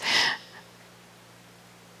compliment.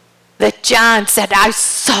 That John said, I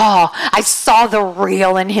saw the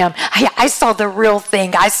real in him. I saw the real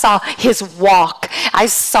thing. I saw his walk. I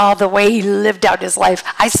saw the way he lived out his life.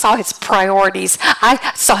 I saw his priorities. I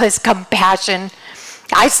saw his compassion.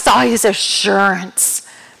 I saw his assurance.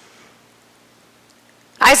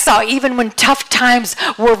 I saw even when tough times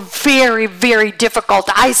were very, very difficult,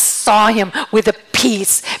 I saw him with a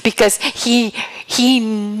peace because he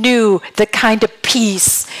knew the kind of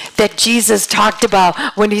peace that Jesus talked about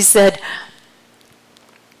when he said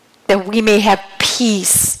that we may have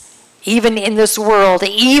peace even in this world,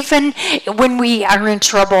 even when we are in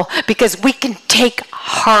trouble, because we can take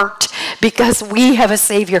heart because we have a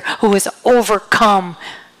Savior who has overcome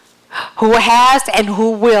who has and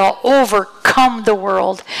who will overcome the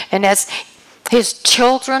world. And as his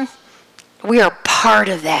children, we are part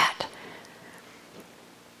of that.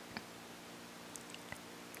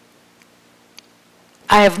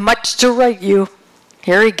 I have much to write you.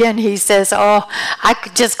 Here again, he says, oh, I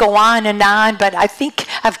could just go on and on, but I think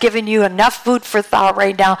I've given you enough food for thought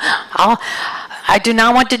right now. I do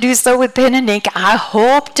not want to do so with pen and ink. I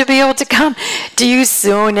hope to be able to come to you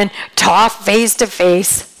soon and talk face to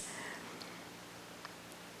face.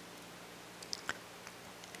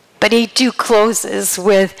 But he too closes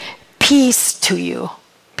with peace to you.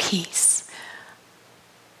 Peace.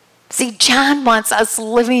 See, John wants us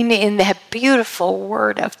living in that beautiful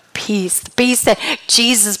word of peace, the peace that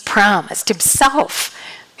Jesus promised himself,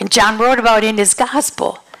 and John wrote about in his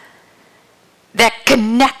gospel. That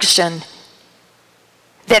connection,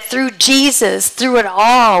 that through Jesus, through it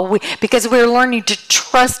all, because we're learning to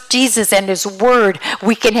trust Jesus and his word,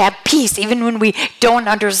 we can have peace even when we don't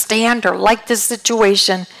understand or like the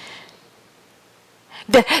situation.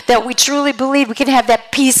 That we truly believe we can have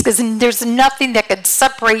that peace because there's nothing that can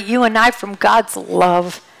separate you and I from God's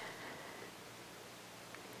love.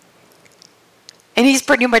 And he's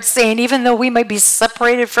pretty much saying, even though we might be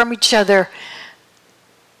separated from each other,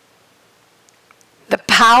 the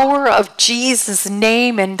power of Jesus'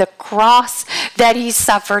 name and the cross that he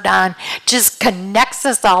suffered on just connects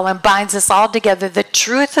us all and binds us all together. The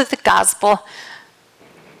truth of the gospel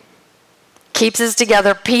keeps us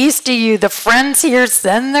together. Peace to you. The friends here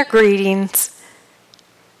send their greetings.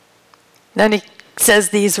 Then he says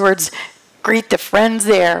these words, greet the friends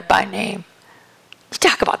there by name. You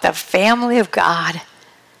talk about the family of God.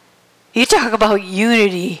 You talk about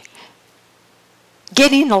unity,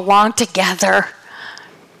 getting along together.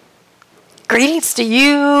 Greetings to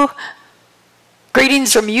you.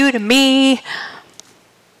 Greetings from you to me.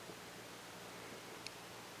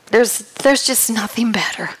 There's just nothing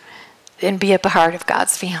better than be a part of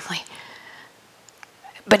God's family.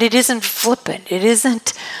 But it isn't flippant. It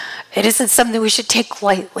isn't something we should take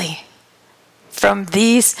lightly. From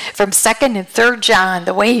 2nd and 3rd John,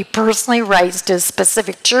 the way he personally writes to a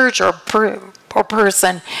specific church or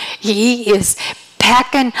person, he is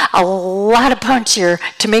packing a lot of punch here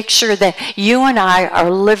to make sure that you and I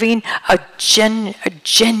are living a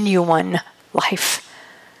genuine life.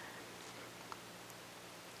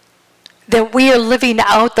 That we are living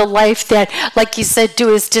out the life that, like he said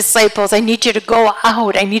to his disciples, I need you to go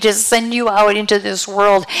out. I need to send you out into this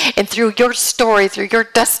world. And through your story, through your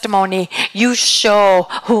testimony, you show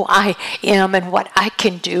who I am and what I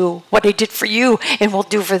can do, what I did for you and will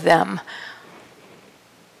do for them.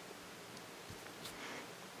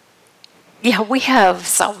 Yeah, we have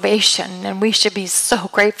salvation and we should be so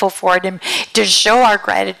grateful for it. And to show our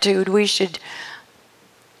gratitude, we should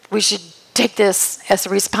take this as a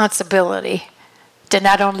responsibility to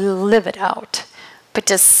not only live it out, but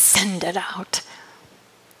to send it out.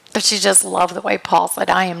 Don't you just love the way Paul said,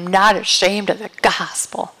 I am not ashamed of the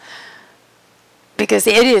gospel, because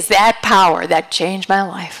it is that power that changed my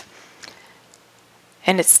life.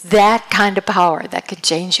 And it's that kind of power that can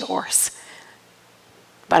change yours.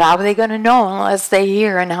 But how are they going to know unless they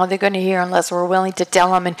hear? And how are they going to hear unless we're willing to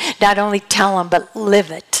tell them, and not only tell them, but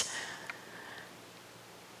live it?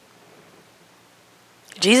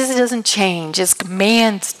 Jesus doesn't change. His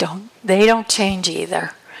commands don't change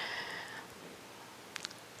either.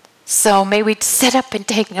 So may we sit up and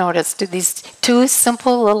take notice to these 2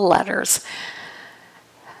 simple little letters.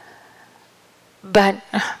 But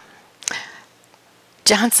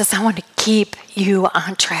John says, I want to keep you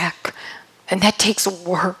on track. And that takes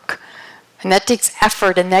work. And that takes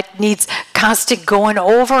effort. And that needs constant going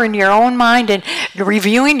over in your own mind and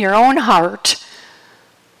reviewing your own heart.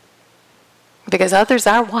 Because others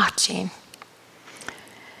are watching.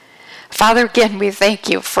 Father, again, we thank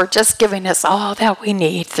you for just giving us all that we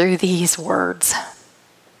need through these words.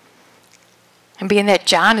 And being that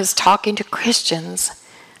John is talking to Christians,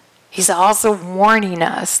 he's also warning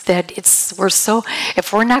us that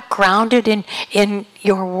if we're not grounded in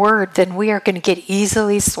your word, then we are going to get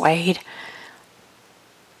easily swayed.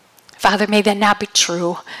 Father, may that not be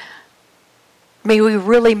true. May we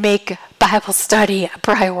really make Bible study a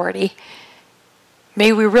priority.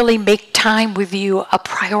 May we really make time with you a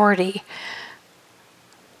priority.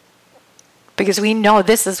 Because we know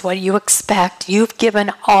this is what you expect. You've given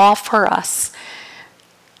all for us.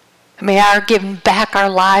 May our giving back our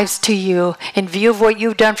lives to you in view of what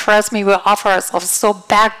you've done for us, may we offer ourselves so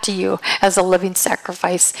back to you as a living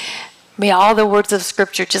sacrifice. May all the words of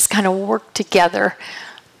Scripture just kind of work together.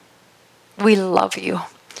 We love you.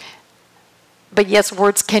 But yes,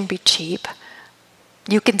 words can be cheap.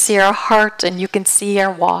 You can see our heart and you can see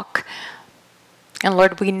our walk. And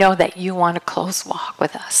Lord, we know that you want a close walk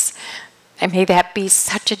with us. And may that be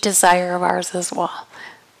such a desire of ours as well.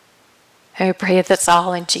 And we pray this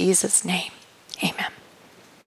all in Jesus' name. Amen.